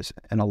stages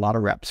and a lot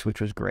of reps,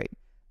 which was great.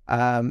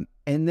 And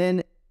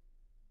then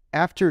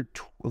after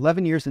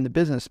 11 years in the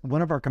business,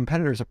 one of our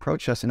competitors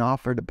approached us and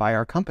offered to buy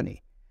our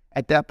company.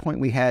 At that point,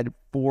 we had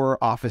 4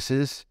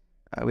 offices.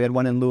 We had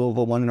one in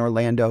Louisville, one in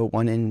Orlando,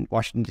 one in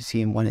Washington, D.C.,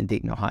 and one in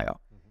Dayton, Ohio.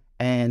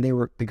 And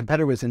the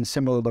competitor was in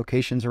similar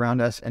locations around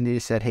us, and they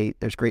just said, hey,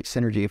 there's great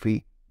synergy if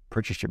we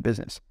purchase your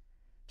business.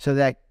 So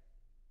that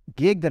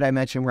gig that I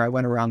mentioned where I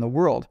went around the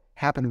world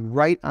happened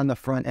right on the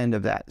front end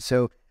of that.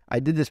 So I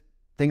did this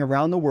thing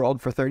around the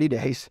world for 30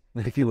 days,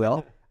 if you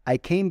will. I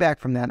came back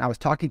from that and I was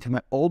talking to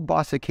my old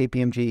boss at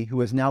KPMG who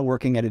was now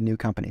working at a new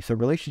company. So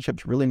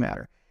relationships really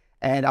matter.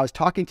 And I was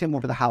talking to him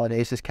over the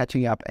holidays, just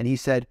catching up. And he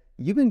said,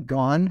 "You've been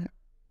gone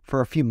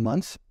for a few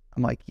months?"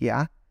 I'm like,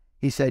 "Yeah."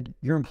 He said,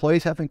 "Your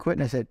employees haven't quit?"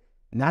 And I said,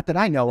 "Not that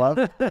I know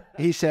of."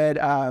 He said,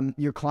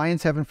 "Your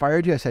clients haven't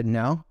fired you?" I said,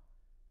 "No."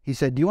 He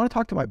said, "Do you want to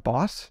talk to my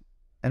boss?"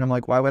 And I'm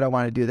like, "Why would I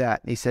want to do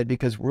that?" And he said,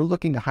 "Because we're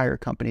looking to hire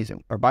companies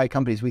or buy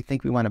companies. We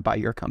think we want to buy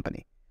your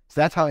company." So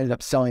that's how I ended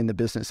up selling the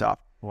business off.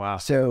 Wow.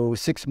 So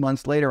 6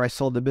 months later, I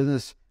sold the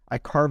business. I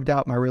carved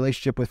out my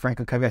relationship with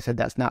Franklin Covey. I said,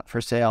 "That's not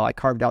for sale." I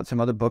carved out some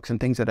other books and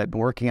things that I'd been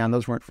working on.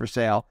 Those weren't for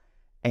sale.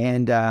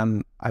 And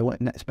I went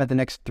and spent the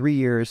next 3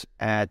 years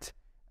at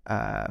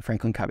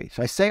Franklin Covey.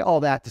 So I say all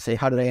that to say,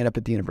 how did I end up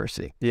at the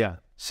university? Yeah.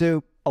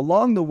 So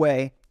along the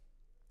way,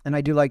 and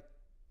I do like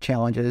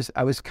challenges,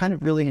 I was kind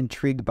of really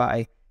intrigued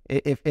by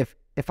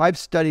if I've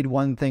studied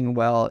one thing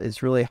well,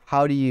 is really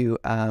how do you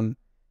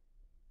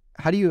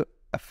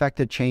affect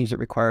a change that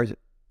requires,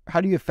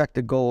 how do you affect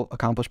a goal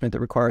accomplishment that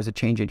requires a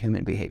change in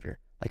human behavior?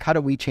 Like, how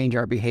do we change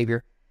our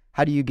behavior?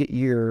 How do you get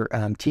your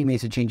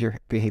teammates to change your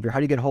behavior? How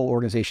do you get a whole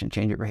organization to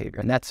change your behavior?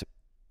 And that's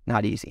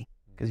not easy,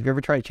 because if you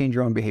ever try to change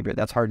your own behavior,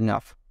 that's hard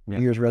enough. Yeah.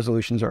 New Year's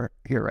resolutions are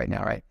here right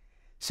now, right?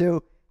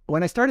 So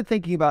when I started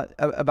thinking about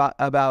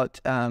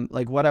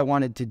like what I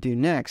wanted to do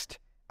next,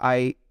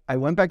 I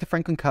went back to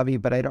Franklin Covey,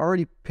 but I'd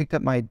already picked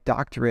up my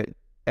doctorate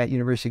at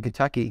University of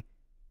Kentucky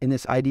in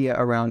this idea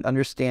around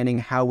understanding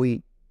how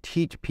we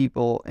teach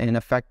people and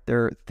affect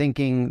their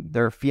thinking,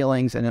 their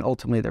feelings, and then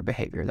ultimately their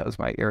behavior. That was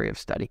my area of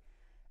study.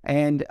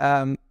 And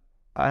an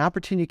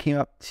opportunity came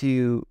up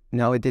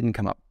no, it didn't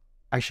come up.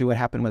 Actually, what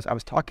happened was I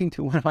was talking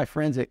to one of my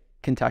friends at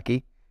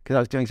Kentucky because I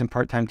was doing some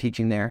part-time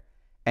teaching there.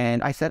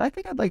 And I said, "I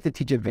think I'd like to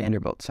teach at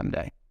Vanderbilt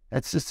someday.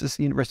 That's just this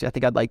university. I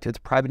think I'd like to. It's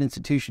a private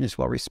institution. It's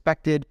well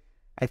respected.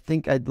 I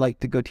think I'd like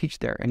to go teach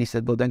there." And he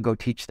said, "Well, then go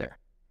teach there."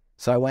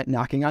 So I went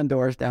knocking on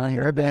doors down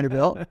here at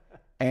Vanderbilt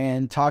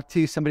and talked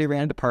to somebody who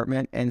ran a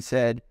department and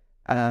said,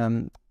 "I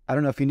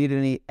don't know if you need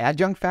any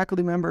adjunct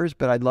faculty members,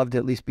 but I'd love to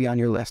at least be on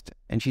your list."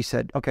 And she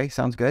said, "Okay,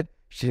 sounds good."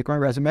 She took my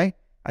resume.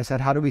 I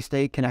said, "How do we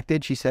stay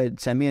connected?" She said,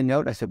 "Send me a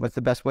note." I said, "What's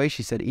the best way?"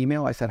 She said,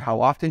 "Email." I said,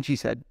 "How often?" She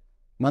said,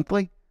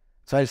 "Monthly."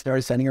 So I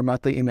started sending her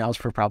monthly emails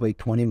for probably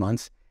 20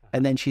 months.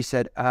 And then she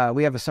said,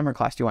 "We have a summer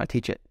class. Do you want to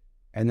teach it?"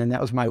 And then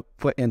that was my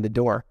foot in the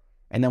door.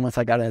 And then once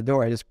I got in the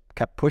door, I just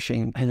kept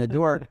pushing in the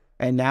door.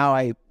 And now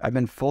I've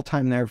been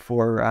full-time there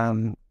for,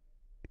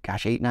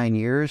 8-9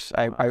 years.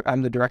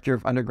 I'm the director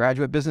of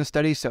undergraduate business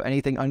studies. So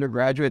anything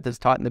undergraduate that's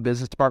taught in the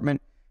business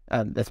department,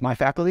 that's my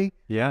faculty.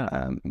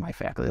 Yeah. My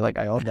faculty, like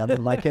I all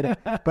doesn't like it,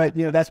 but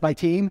that's my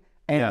team.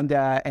 And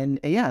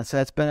so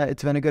it's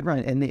been a good run.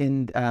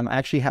 And I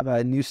actually have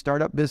a new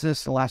startup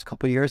business the last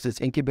couple of years that's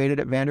incubated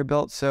at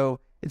Vanderbilt. So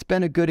it's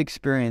been a good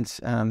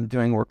experience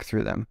doing work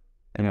through them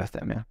and with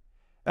them.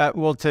 Yeah.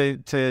 Well,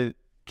 to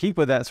keep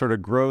with that sort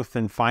of growth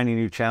and finding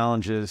new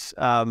challenges,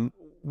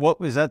 what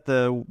was that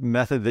the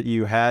method that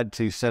you had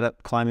to set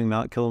up climbing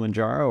Mount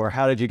Kilimanjaro, or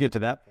how did you get to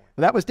that point?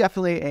 Well, that was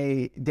definitely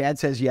a dad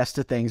says yes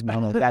to things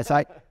moment.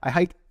 I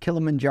hiked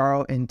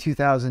Kilimanjaro in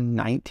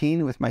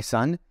 2019 with my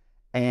son,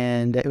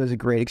 and it was a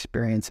great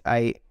experience.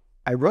 I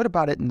wrote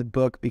about it in the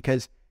book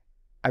because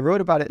I wrote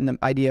about it in the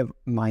idea of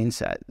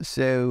mindset.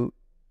 So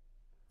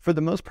for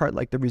the most part,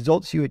 like the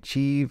results you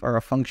achieve are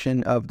a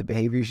function of the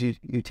behaviors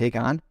you take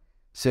on.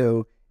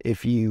 So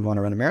if you want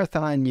to run a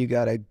marathon, you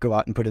got to go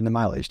out and put in the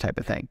mileage type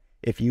of thing.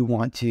 If you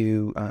want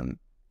to,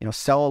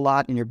 sell a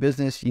lot in your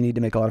business, you need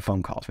to make a lot of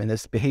phone calls. I mean,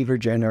 this behavior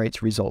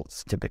generates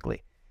results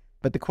typically.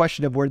 But the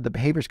question of where the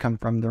behaviors come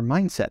from, they're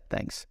mindset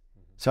things.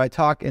 So I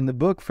talk in the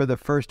book for the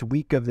first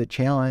week of the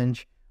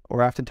challenge,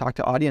 or I often talk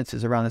to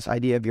audiences around this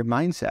idea of your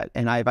mindset.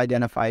 And I've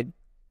identified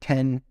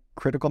 10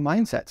 critical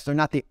mindsets. They're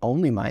not the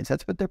only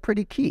mindsets, but they're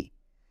pretty key.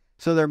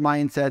 So they're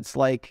mindsets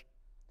like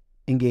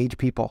engage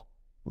people.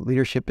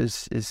 Leadership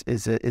is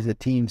a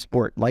team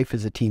sport. Life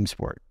is a team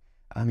sport.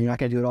 You're not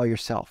going to do it all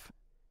yourself.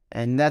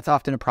 And that's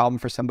often a problem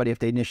for somebody if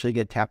they initially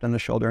get tapped on the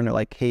shoulder and they're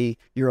like, "Hey,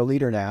 you're a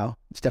leader now.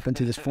 Step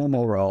into this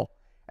formal role."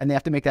 And they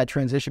have to make that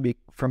transition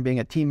from being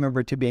a team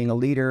member to being a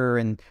leader.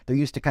 And they're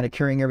used to kind of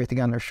carrying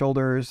everything on their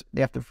shoulders. They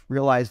have to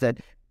realize that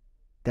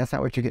that's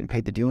not what you're getting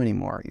paid to do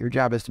anymore. Your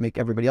job is to make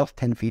everybody else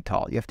 10 feet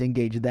tall. You have to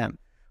engage them.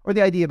 Or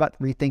the idea about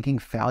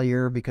rethinking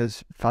failure,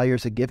 because failure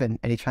is a given.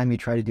 Anytime you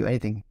try to do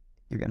anything,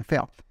 you're going to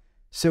fail.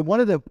 So one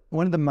of the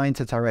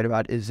mindsets I write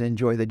about is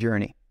enjoy the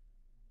journey,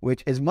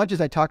 which as much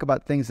as I talk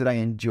about things that I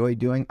enjoy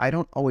doing, I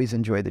don't always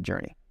enjoy the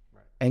journey.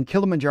 Right. And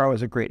Kilimanjaro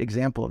is a great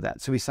example of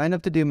that. So we signed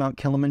up to do Mount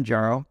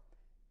Kilimanjaro,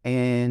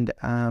 and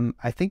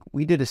I think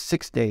we did a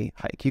 6-day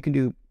hike. You can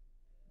do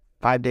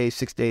 5 days,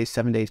 6 days,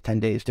 7 days,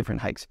 10 days,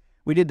 different hikes.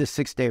 We did the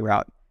 6-day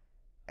route,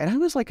 and I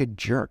was like a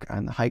jerk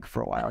on the hike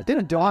for a while. It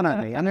didn't dawn on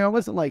me. I mean, I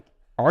wasn't like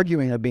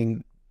arguing or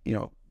being,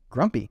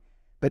 grumpy.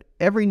 But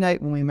every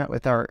night when we met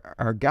with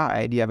our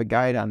guide, you have a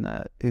guide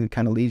who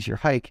kind of leads your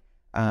hike.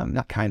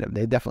 Not kind of,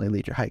 they definitely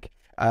lead your hike.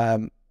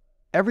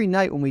 Every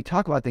night when we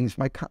talk about things,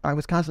 I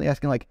was constantly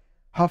asking, like,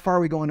 how far are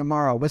we going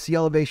tomorrow? What's the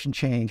elevation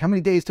change? How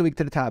many days till we get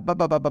to the top? Blah,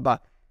 blah, blah, blah, blah.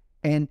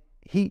 And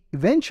he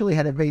eventually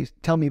had to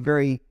tell me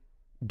very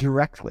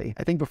directly.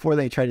 I think before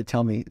they tried to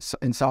tell me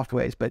in soft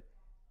ways, but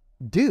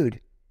dude,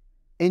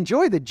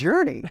 enjoy the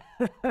journey,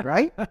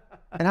 right?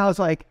 And I was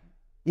like,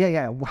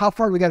 yeah. How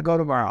far do we got to go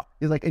tomorrow?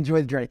 He's like,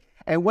 enjoy the journey.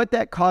 And what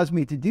that caused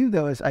me to do,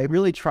 though, is I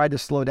really tried to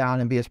slow down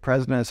and be as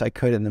present as I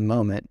could in the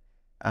moment,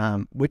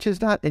 which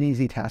is not an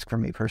easy task for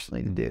me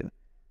personally to do.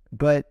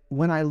 But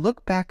when I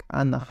look back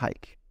on the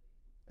hike,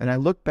 and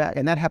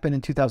that happened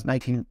in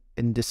 2019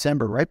 in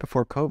December, right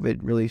before COVID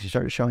really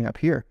started showing up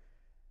here.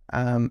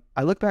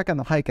 I look back on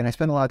the hike, and I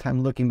spend a lot of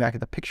time looking back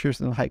at the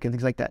pictures of the hike and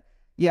things like that.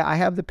 Yeah, I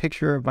have the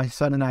picture of my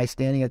son and I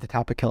standing at the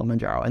top of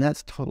Kilimanjaro, and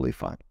that's totally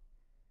fun.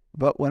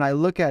 But when I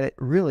look at it,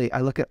 really,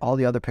 I look at all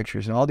the other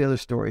pictures and all the other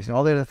stories and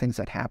all the other things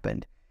that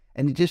happened.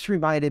 And it just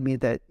reminded me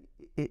that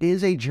it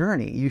is a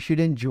journey. You should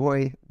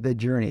enjoy the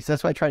journey. So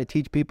that's why I try to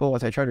teach people,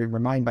 as I try to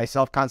remind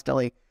myself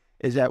constantly,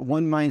 is that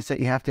one mindset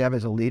you have to have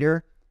as a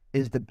leader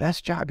is the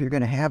best job you're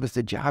going to have is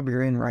the job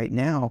you're in right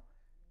now.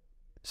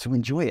 So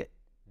enjoy it.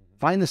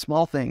 Find the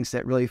small things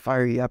that really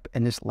fire you up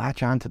and just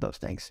latch on to those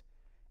things.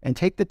 And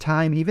take the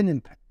time, even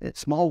in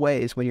small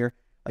ways, when you're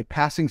like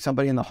passing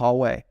somebody in the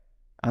hallway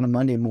on a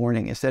Monday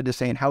morning, instead of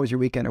saying, how was your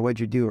weekend, or what'd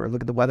you do, or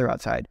look at the weather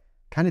outside,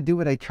 kind of do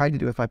what I tried to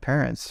do with my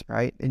parents,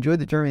 right? Enjoy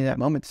the journey in that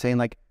moment, saying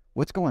like,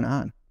 what's going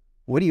on?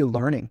 What are you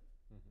learning?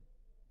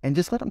 And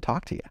just let them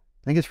talk to you.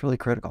 I think it's really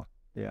critical.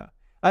 Yeah.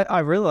 I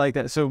really like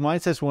that. So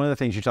mindset's one of the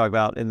things you talk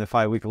about in the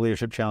 5-week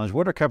leadership challenge.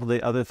 What are a couple of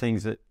the other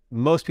things that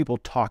most people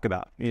talk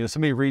about? You know,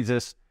 somebody reads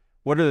this,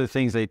 what are the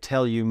things they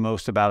tell you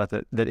most about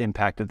it that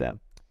impacted them?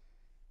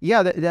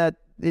 Yeah, that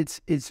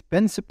it's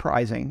been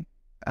surprising.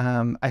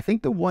 I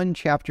think the one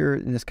chapter,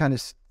 and this kind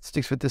of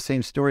sticks with the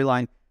same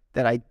storyline,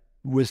 that I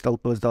was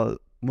the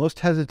most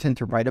hesitant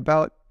to write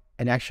about,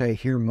 and actually I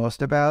hear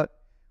most about,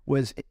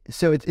 was,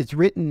 so it's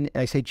written,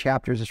 I say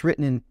chapters, it's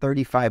written in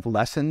 35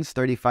 lessons,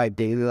 35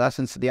 daily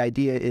lessons. So the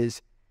idea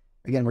is,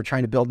 again, we're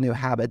trying to build new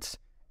habits,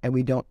 and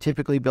we don't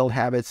typically build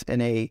habits in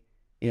a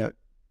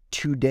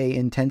 2-day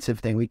intensive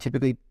thing. We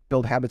typically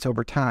build habits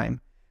over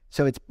time.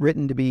 So it's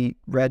written to be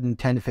read in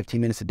 10 to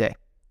 15 minutes a day.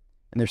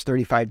 And there's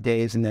 35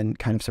 days and then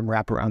kind of some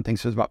wraparound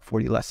things. So there's about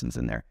 40 lessons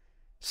in there.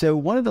 So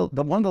one of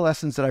the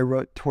lessons that I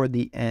wrote toward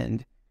the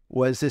end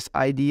was this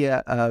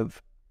idea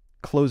of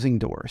closing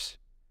doors.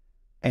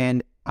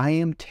 And I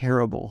am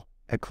terrible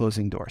at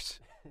closing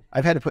doors.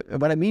 I've had to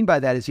what I mean by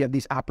that is you have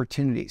these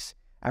opportunities.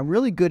 I'm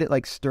really good at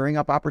like stirring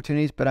up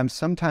opportunities, but I'm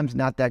sometimes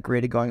not that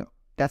great at going,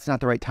 that's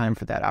not the right time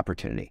for that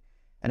opportunity.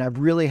 And I've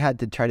really had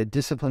to try to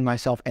discipline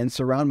myself and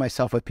surround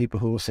myself with people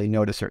who will say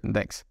no to certain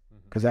things,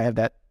 because I have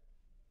that,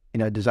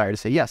 desire to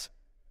say yes.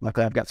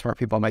 Luckily, I've got smart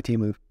people on my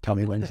team who tell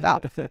me when to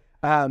stop.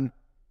 And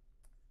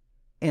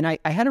I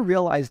had to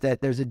realize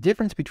that there's a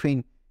difference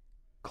between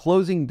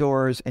closing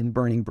doors and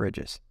burning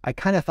bridges. I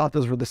kind of thought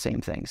those were the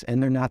same things,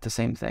 and they're not the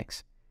same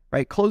things,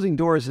 right? Closing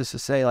doors is to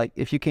say, like,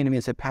 if you came to me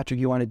and said, Patrick,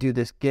 you want to do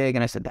this gig?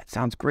 And I said, that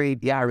sounds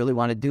great. Yeah, I really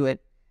want to do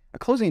it. A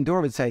closing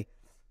door would say,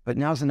 but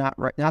now's not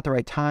the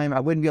right time. I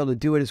wouldn't be able to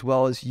do it as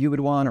well as you would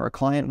want, or a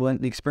client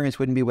wouldn't, the experience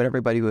wouldn't be what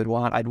everybody would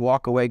want. I'd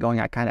walk away going,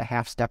 I kind of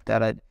half-stepped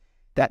at it,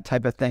 that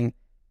type of thing.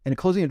 And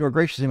closing a door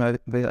graciously, I'd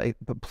be like,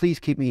 but please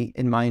keep me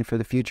in mind for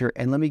the future,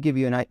 and let me give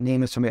you a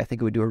name of somebody I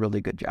think would do a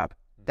really good job.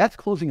 That's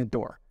closing a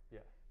door. Yeah.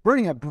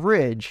 Burning a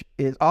bridge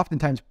is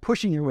oftentimes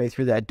pushing your way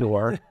through that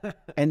door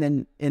and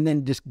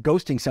then just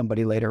ghosting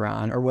somebody later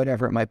on, or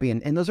whatever it might be.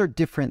 And those are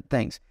different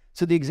things.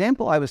 So the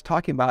example I was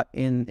talking about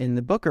in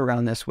the book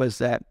around this was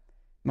that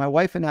my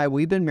wife and I,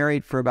 we've been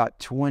married for about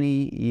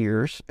 20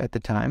 years at the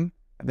time.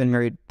 I've been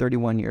married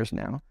 31 years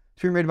now.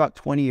 So we've been married about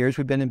 20 years.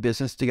 We've been in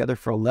business together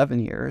for 11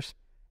 years.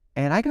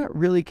 And I got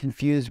really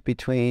confused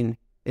in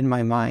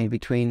my mind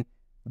between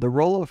the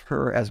role of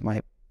her as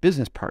my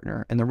business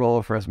partner and the role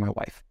of her as my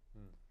wife.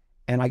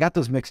 And I got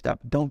those mixed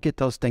up. Don't get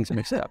those things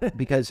mixed up,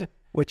 because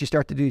what you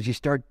start to do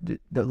is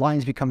the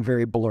lines become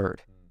very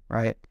blurred,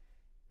 right?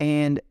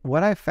 And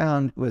what I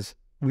found was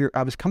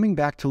I was coming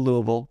back to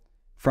Louisville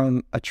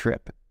from a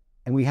trip,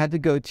 and we had to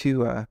go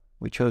to,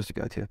 we chose to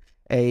go to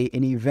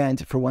an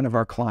event for one of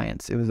our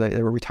clients. It was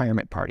a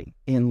retirement party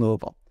in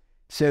Louisville.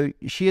 So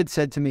she had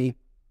said to me,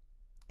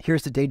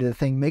 here's the date of the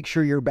thing. Make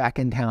sure you're back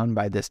in town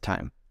by this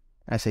time.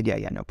 And I said,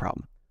 yeah, no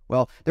problem.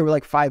 Well, there were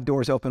like 5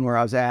 doors open where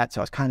I was at,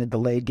 so I was kind of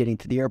delayed getting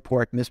to the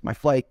airport, missed my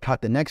flight,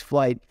 caught the next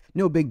flight.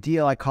 No big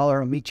deal. I call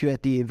her, I'll meet you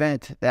at the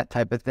event, that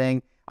type of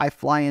thing. I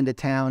fly into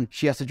town.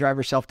 She has to drive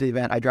herself to the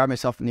event. I drive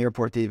myself from the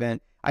airport to the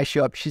event. I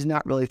show up. She's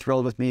not really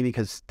thrilled with me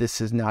because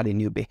this is not a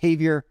new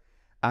behavior.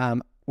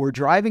 We're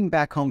driving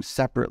back home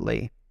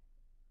separately,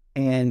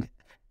 and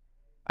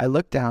I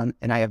look down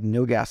and I have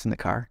no gas in the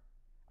car.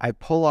 I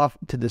pull off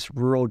to this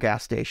rural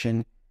gas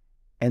station,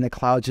 and the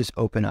clouds just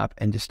open up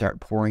and just start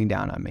pouring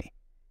down on me.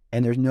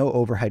 And there's no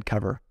overhead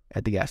cover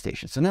at the gas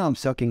station. So now I'm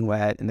soaking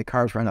wet and the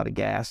car's run out of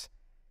gas.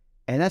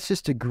 And that's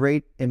just a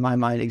great, in my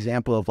mind,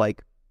 example of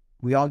like,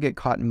 we all get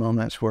caught in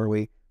moments where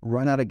we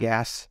run out of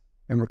gas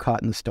and we're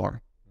caught in the storm.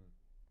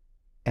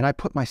 And I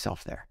put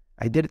myself there.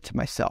 I did it to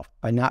myself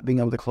by not being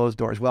able to close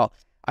doors. Well,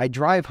 I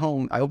drive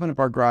home, I open up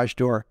our garage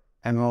door,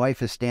 and my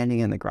wife is standing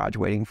in the garage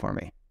waiting for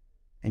me.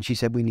 And she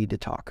said, we need to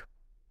talk.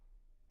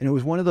 And it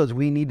was one of those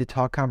we need to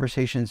talk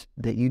conversations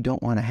that you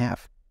don't want to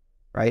have,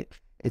 right?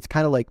 It's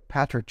kind of like,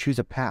 Patrick, choose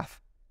a path,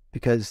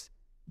 because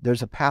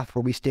there's a path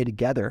where we stay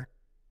together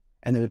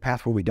and there's a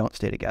path where we don't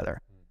stay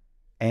together.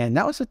 And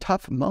that was a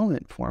tough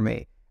moment for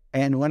me.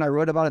 And when I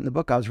wrote about it in the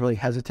book, I was really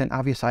hesitant.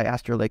 Obviously, I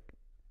asked her, like,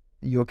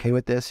 you okay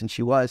with this? And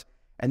she was.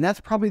 And that's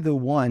probably the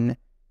one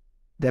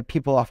that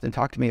people often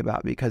talk to me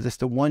about, because it's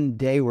the one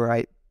day where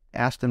I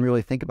asked them to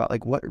really think about,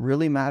 like, what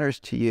really matters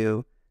to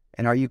you,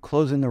 and are you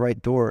closing the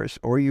right doors,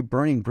 or are you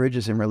burning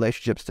bridges in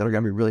relationships that are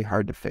going to be really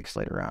hard to fix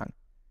later on?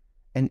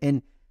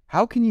 And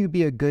how can you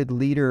be a good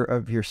leader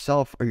of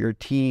yourself or your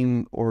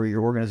team or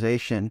your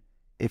organization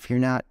if you're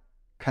not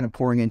kind of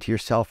pouring into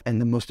yourself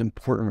and the most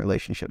important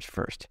relationships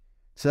first?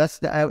 So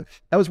that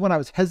was when I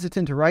was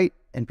hesitant to write,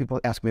 and people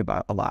ask me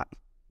about a lot.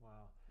 Wow,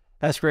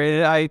 that's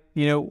great.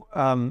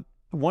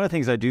 One of the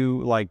things I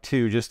do like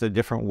too, just the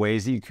different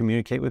ways that you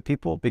communicate with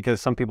people,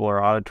 because some people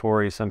are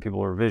auditory, some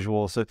people are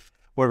visual, so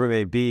whatever it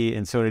may be.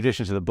 And so in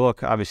addition to the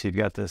book, obviously you've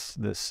got this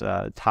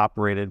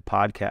top-rated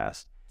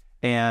podcast.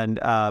 And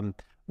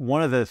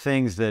one of the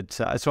things that,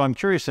 so I'm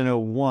curious to know,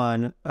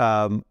 one,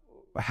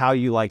 how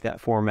you like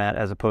that format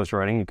as opposed to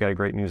writing. You've got a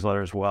great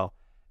newsletter as well.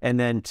 And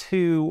then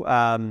two,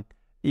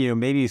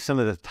 maybe some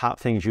of the top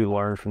things you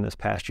learned from this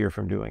past year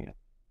from doing it.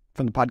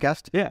 From the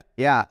podcast? Yeah.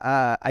 Yeah.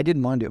 I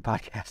didn't want to do a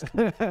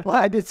podcast. Well,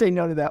 I did say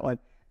no to that one.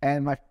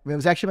 And it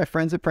was actually my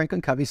friends at Franklin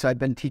Covey. So I'd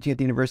been teaching at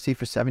the university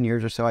for 7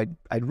 years or so. I'd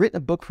written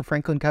a book for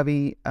Franklin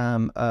Covey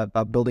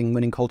about building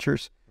winning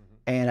cultures.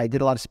 And I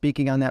did a lot of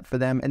speaking on that for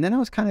them. And then I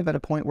was kind of at a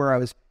point where I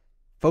was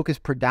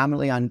focused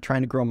predominantly on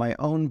trying to grow my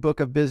own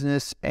book of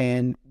business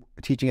and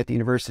teaching at the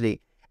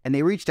university. And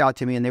they reached out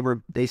to me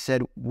and they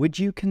said, would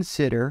you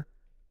consider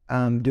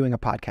doing a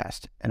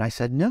podcast? And I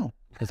said no,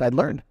 because I'd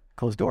learned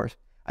closed doors.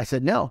 I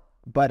said no,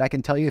 but I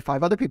can tell you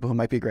 5 other people who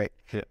might be great.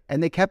 Yeah.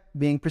 And they kept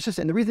being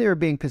persistent. And the reason they were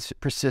being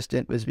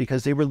persistent was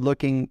because they were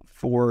looking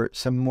for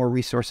some more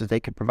resources they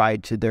could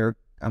provide to their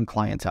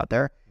clients out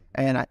there.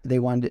 And they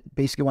wanted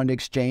to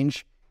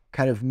exchange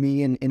kind of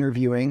me and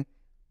interviewing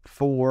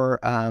for,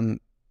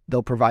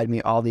 they'll provide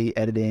me all the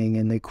editing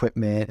and the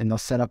equipment, and they'll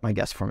set up my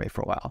guests for me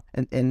for a while.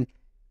 And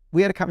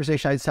we had a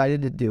conversation. I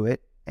decided to do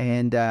it.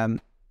 And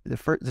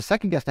the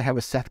second guest I had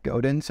was Seth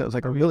Godin. So it was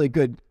like a really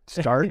good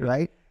start,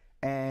 right?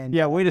 And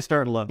yeah, way to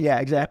start low. Yeah,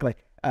 exactly.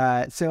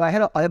 So I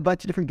had a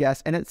bunch of different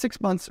guests, and at 6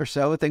 months or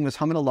so, the thing was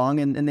humming along,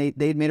 and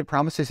they'd made a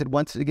promise. They said,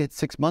 once you get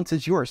 6 months,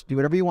 it's yours. Do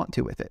whatever you want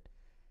to with it.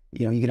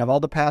 You can have all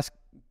the past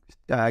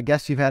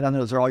guests you've had on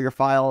there. Those are all your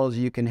files.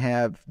 You can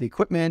have the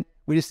equipment.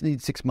 We just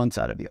need 6 months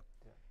out of you.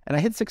 And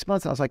I hit 6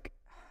 months, and I was like,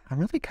 I'm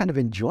really kind of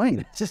enjoying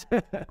it, just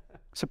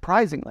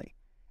surprisingly.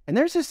 And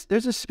there's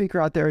a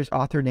speaker out there, this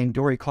author named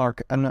Dorie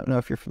Clark. I don't know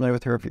if you're familiar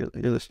with her, if your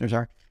listeners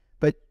are,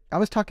 but I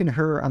was talking to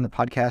her on the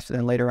podcast and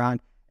then later on,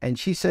 and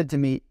she said to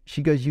me,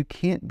 she goes, you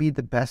can't be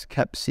the best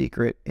kept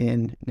secret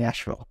in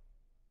Nashville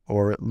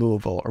or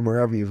Louisville or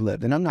wherever you've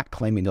lived. And I'm not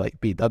claiming to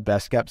be the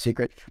best kept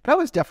secret, but I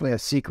was definitely a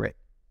secret.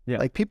 Yeah.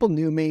 Like, people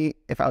knew me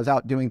if I was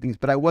out doing things,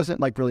 but I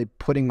wasn't really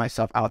putting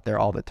myself out there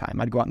all the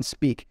time. I'd go out and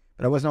speak,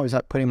 but I wasn't always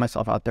out putting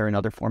myself out there in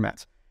other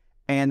formats.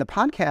 And the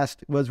podcast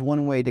was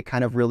one way to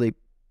kind of really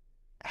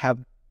have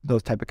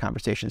those type of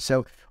conversations.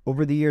 So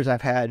over the years,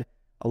 I've had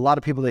a lot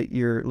of people that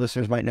your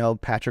listeners might know: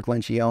 Patrick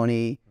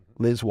Lencioni,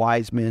 Liz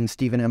Wiseman,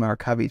 Stephen M.R.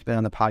 Covey's been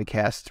on the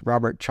podcast,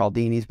 Robert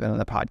Cialdini's been on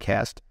the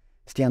podcast,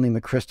 Stanley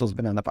McChrystal's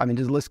been on the,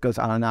 the list goes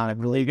on and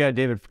on. You got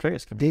David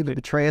Petraeus. David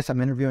Petraeus,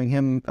 I'm interviewing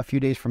him a few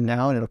days from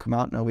now, and it'll come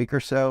out in a week or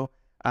so.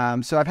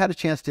 So I've had a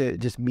chance to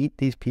just meet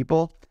these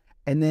people.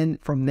 And then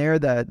from there,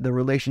 the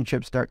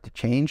relationships start to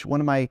change. One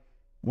of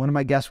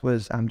my guests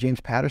was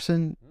James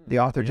Patterson, the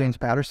author James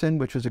Patterson,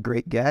 which was a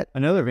great get.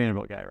 Another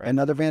Vanderbilt guy, right?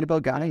 Another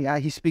Vanderbilt guy, yeah.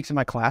 He speaks in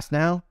my class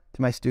now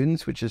to my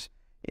students, which is,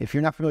 if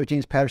you're not familiar with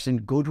James Patterson,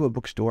 go to a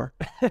bookstore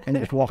and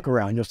just walk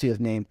around. You'll see his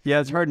name.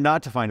 Yeah, it's hard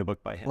not to find a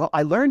book by him. Well,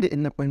 I learned it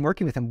when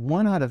working with him.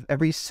 One out of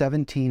every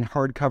 17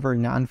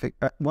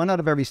 one out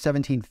of every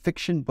 17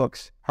 fiction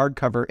books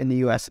hardcover in the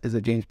U.S. is a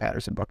James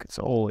Patterson book.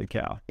 So, holy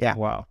cow! Yeah,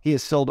 wow. He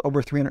has sold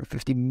over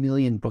 350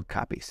 million book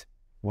copies.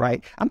 Wow.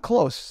 Right? I'm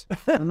close.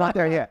 I'm not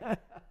there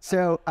yet.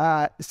 So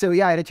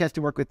yeah, I had a chance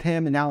to work with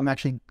him, and now I'm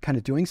actually kind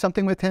of doing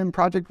something with him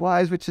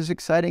project-wise, which is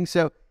exciting.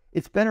 So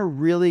it's been a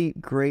really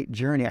great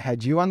journey. I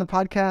had you on the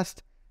podcast,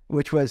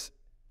 which was,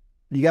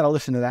 you got to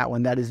listen to that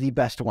one. That is the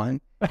best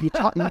one. You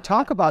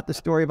talk about the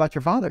story about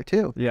your father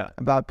too. Yeah.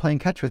 About playing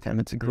catch with him.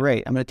 It's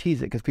great. I'm going to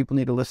tease it because people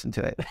need to listen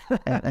to it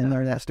and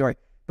learn that story.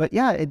 But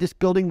yeah, just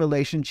building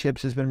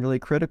relationships has been really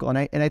critical. And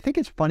I think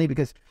it's funny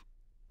because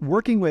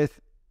working with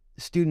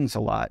students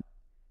a lot,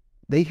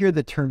 they hear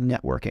the term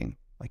networking.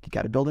 Like, you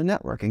got to build a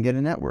network and get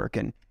a network.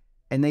 And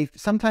they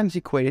sometimes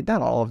equate it,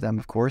 not all of them,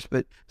 of course,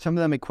 but some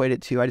of them equate it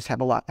to, I just have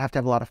to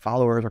have a lot of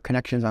followers or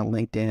connections on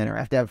LinkedIn, or I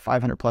have to have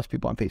 500 plus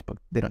people on Facebook.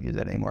 They don't use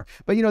that anymore.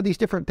 But these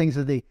different things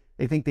that they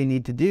think they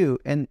need to do.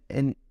 And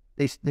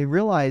they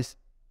realize,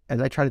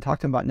 as I try to talk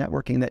to them about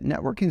networking, that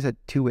networking is a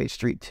two-way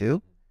street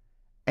too.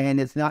 And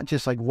it's not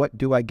just like, what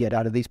do I get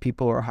out of these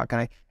people, or how can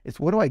I, it's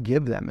what do I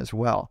give them as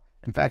well.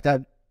 In fact,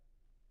 I'm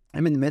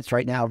in the midst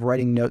right now of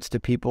writing notes to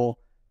people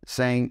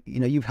saying,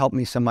 you've helped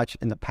me so much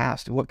in the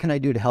past. What can I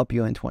do to help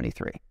you in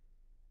 23?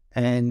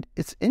 And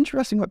it's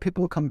interesting what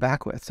people come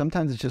back with.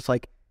 Sometimes it's just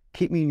like,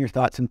 keep me in your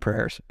thoughts and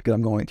prayers because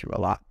I'm going through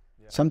a lot.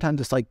 Yeah.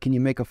 Sometimes it's like, can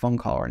you make a phone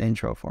call or an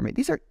intro for me?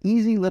 These are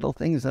easy little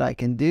things that I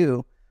can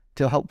do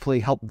to hopefully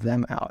help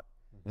them out.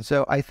 Mm-hmm.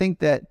 So I think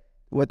that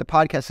what the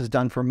podcast has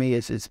done for me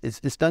is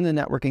it's done the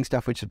networking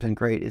stuff, which has been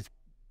great. It's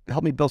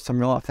helped me build some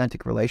real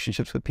authentic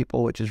relationships with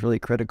people, which is really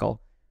critical.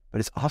 But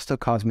it's also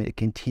caused me to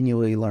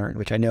continually learn,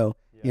 which I know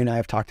you and I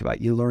have talked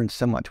about. You learn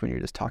so much when you're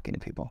just talking to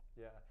people.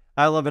 Yeah,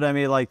 I love it. I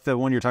mean, like the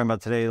one you're talking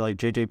about today, like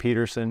J.J.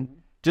 Peterson,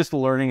 just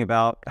learning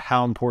about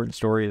how important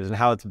story is and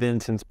how it's been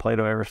since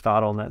Plato,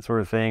 Aristotle, and that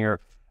sort of thing. Or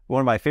one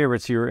of my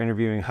favorites, you were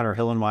interviewing Hunter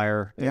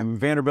Hillenmeyer, in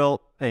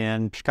Vanderbilt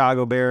and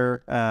Chicago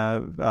Bear,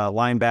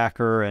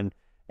 linebacker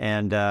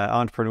and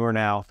entrepreneur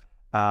now.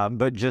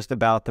 But just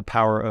about the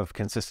power of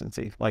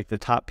consistency. Like the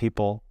top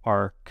people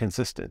are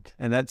consistent.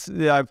 And that's,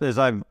 as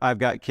I've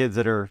got kids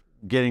that are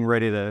getting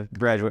ready to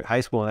graduate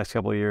high school in the next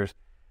couple of years,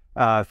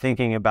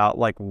 thinking about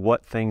like,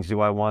 what things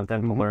do I want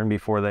them to learn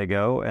before they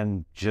go?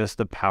 And just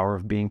the power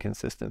of being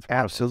consistent.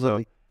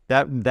 Absolutely.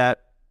 So that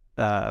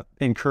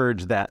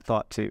encouraged that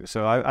thought too.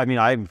 So I mean,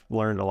 I've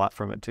learned a lot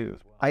from it too.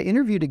 As well. I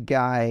interviewed a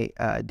guy,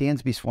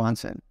 Dansby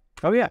Swanson.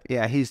 Oh yeah.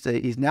 Yeah. He's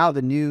now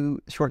the new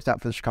shortstop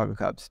for the Chicago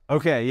Cubs.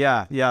 Okay.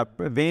 Yeah. Yeah.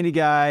 Vandy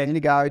guy,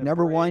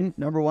 number one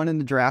in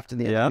the draft, in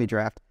the NBA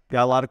draft.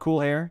 Got a lot of cool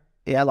hair.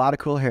 Yeah. A lot of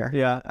cool hair.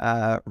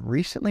 Yeah.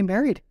 Recently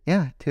married.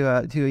 Yeah. To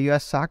a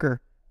U.S.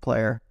 soccer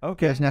player.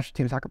 Okay. U.S. national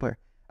team soccer player.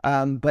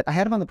 But I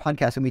had him on the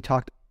podcast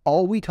and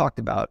all we talked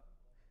about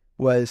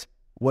was,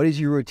 what is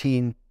your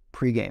routine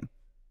pregame?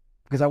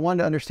 Because I wanted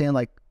to understand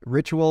like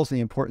rituals and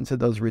the importance of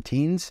those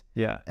routines.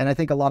 Yeah. And I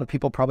think a lot of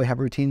people probably have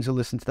routines who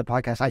listen to the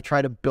podcast. I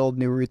try to build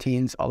new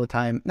routines all the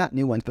time, not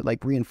new ones, but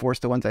like reinforce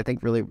the ones I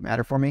think really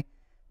matter for me,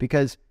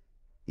 because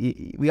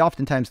we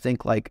oftentimes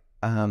think like,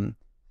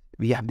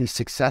 we have these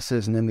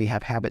successes and then we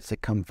have habits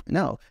that come.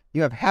 No,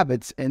 you have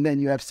habits and then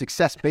you have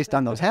success based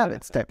on those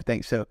habits type of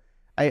thing. So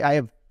I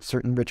have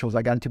certain rituals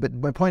I got into, but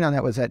my point on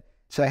that was that,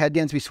 so I had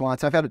Dansby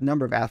Swanson. I've had a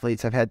number of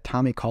athletes. I've had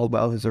Tommy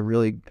Caldwell, who's a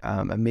really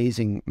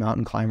amazing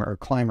mountain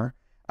climber.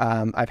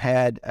 I've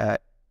had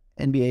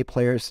NBA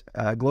players,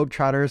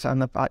 Globetrotters on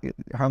the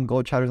Harlem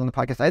Globetrotters on the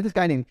podcast. I had this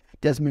guy named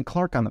Desmond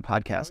Clark on the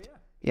podcast. Oh,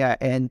 yeah,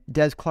 and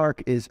Des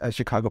Clark is a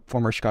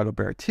former Chicago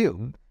Bear too.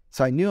 Mm-hmm.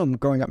 So I knew him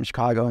growing up in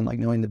Chicago and like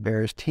knowing the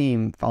Bears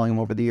team, following him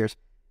over the years.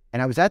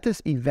 And I was at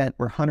this event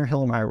where Hunter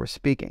Hillenmeyer was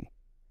speaking.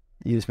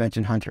 You just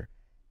mentioned Hunter.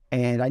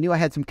 And I knew I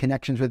had some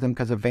connections with him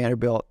because of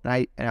Vanderbilt.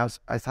 And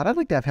I thought I'd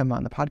like to have him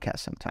on the podcast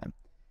sometime.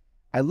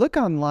 I look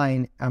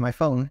online on my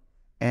phone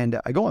and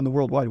I go on the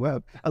World Wide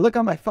Web. I look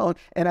on my phone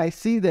and I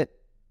see that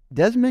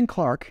Desmond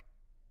Clark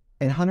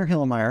and Hunter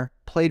Hillenmeyer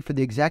played for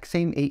the exact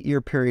same 8-year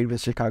period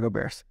with Chicago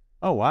Bears.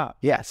 Oh, wow.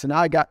 Yeah. So now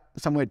I got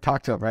some way to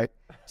talk to him, right?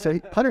 So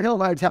Hunter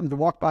Hillenmeyer just happens to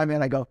walk by me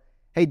and I go,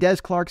 hey, Des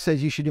Clark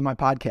says you should do my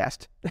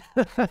podcast.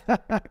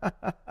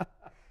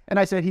 And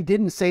I said, he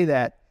didn't say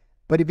that,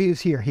 but if he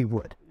was here, he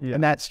would. Yeah.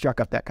 And that struck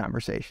up that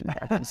conversation.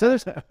 So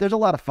there's a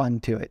lot of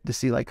fun to it to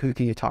see like, who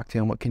can you talk to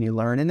and what can you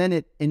learn? And then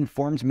it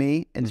informs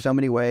me in so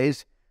many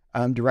ways,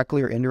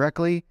 directly or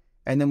indirectly.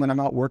 And then when I'm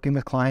out working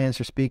with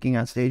clients or speaking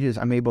on stages,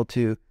 I'm able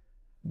to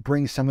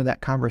bring some of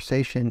that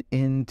conversation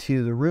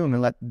into the room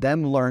and let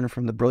them learn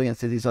from the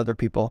brilliance that these other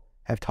people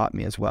have taught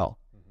me as well.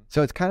 Mm-hmm.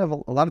 So it's kind of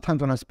a lot of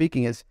times when I'm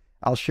speaking is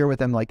I'll share with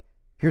them like,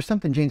 here's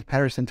something James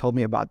Patterson told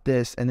me about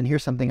this, and then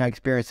here's something I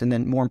experienced, and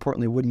then more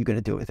importantly, what are you going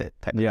to do with it?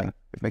 Type of thing,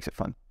 which makes it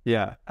fun.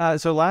 Yeah.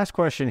 So last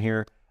question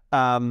here.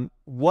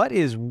 What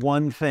is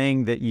one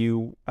thing that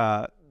you,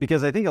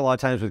 because I think a lot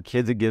of times with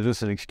kids, it gives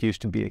us an excuse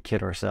to be a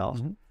kid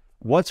ourselves. Mm-hmm.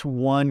 What's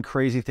one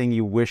crazy thing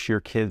you wish your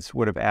kids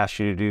would have asked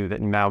you to do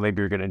that now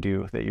maybe you're going to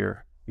do that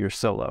you're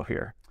solo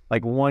here?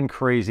 Like one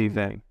crazy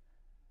thing.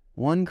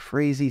 One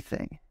crazy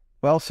thing.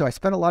 Well, so I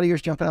spent a lot of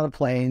years jumping out of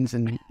planes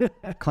and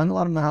climbed a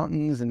lot of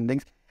mountains and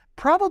things.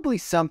 Probably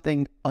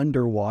something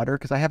underwater,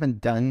 because I haven't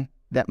done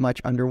that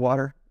much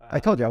underwater. I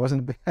told you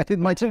I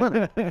didn't mind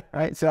swimming,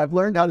 right? So I've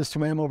learned how to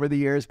swim over the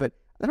years, but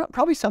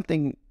probably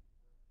something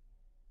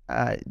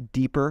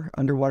deeper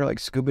underwater, like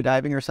scuba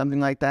diving or something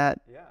like that.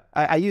 Yeah.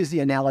 I use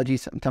the analogy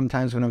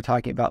sometimes when I'm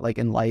talking about like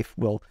in life,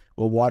 we'll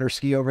water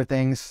ski over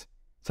things.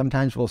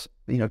 Sometimes we'll,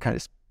 kind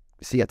of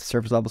see at the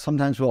surface level.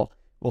 Sometimes we'll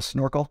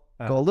snorkel,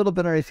 go a little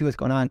bit already, see what's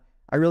going on.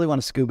 I really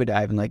want to scuba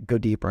dive and like go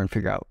deeper and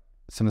figure out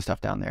some of the stuff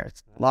down there.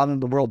 It's a lot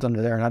of the world's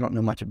under there and I don't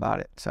know much about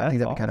it. So I think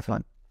that'd be kind of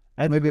fun.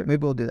 Maybe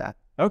we'll do that.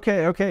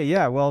 Okay.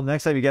 Yeah. Well,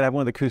 next time you got to have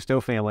one of the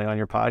Cousteau family on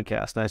your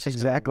podcast. That's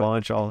exactly.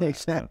 Launch all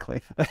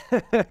exactly.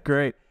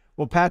 Great.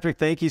 Well, Patrick,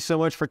 thank you so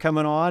much for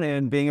coming on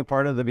and being a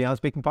part of the Beyond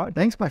Speaking podcast.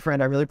 Thanks, my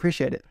friend. I really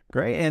appreciate it.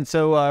 Great. And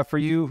so for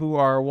you who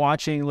are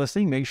watching,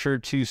 listening, make sure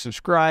to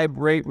subscribe,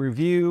 rate,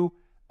 review.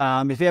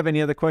 If you have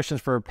any other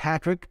questions for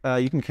Patrick,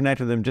 you can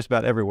connect with him just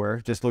about everywhere.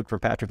 Just look for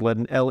Patrick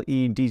Leddin,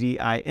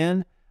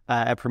 Leddin.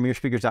 at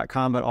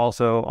premierspeakers.com, but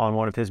also on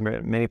one of his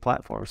many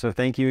platforms. So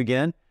thank you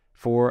again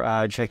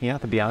for checking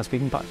out the Beyond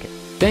Speaking podcast.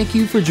 Thank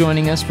you for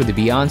joining us for the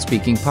Beyond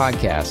Speaking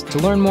podcast. To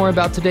learn more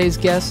about today's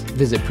guest,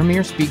 visit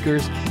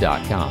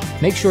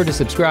premierspeakers.com. Make sure to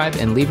subscribe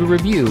and leave a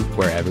review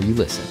wherever you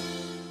listen.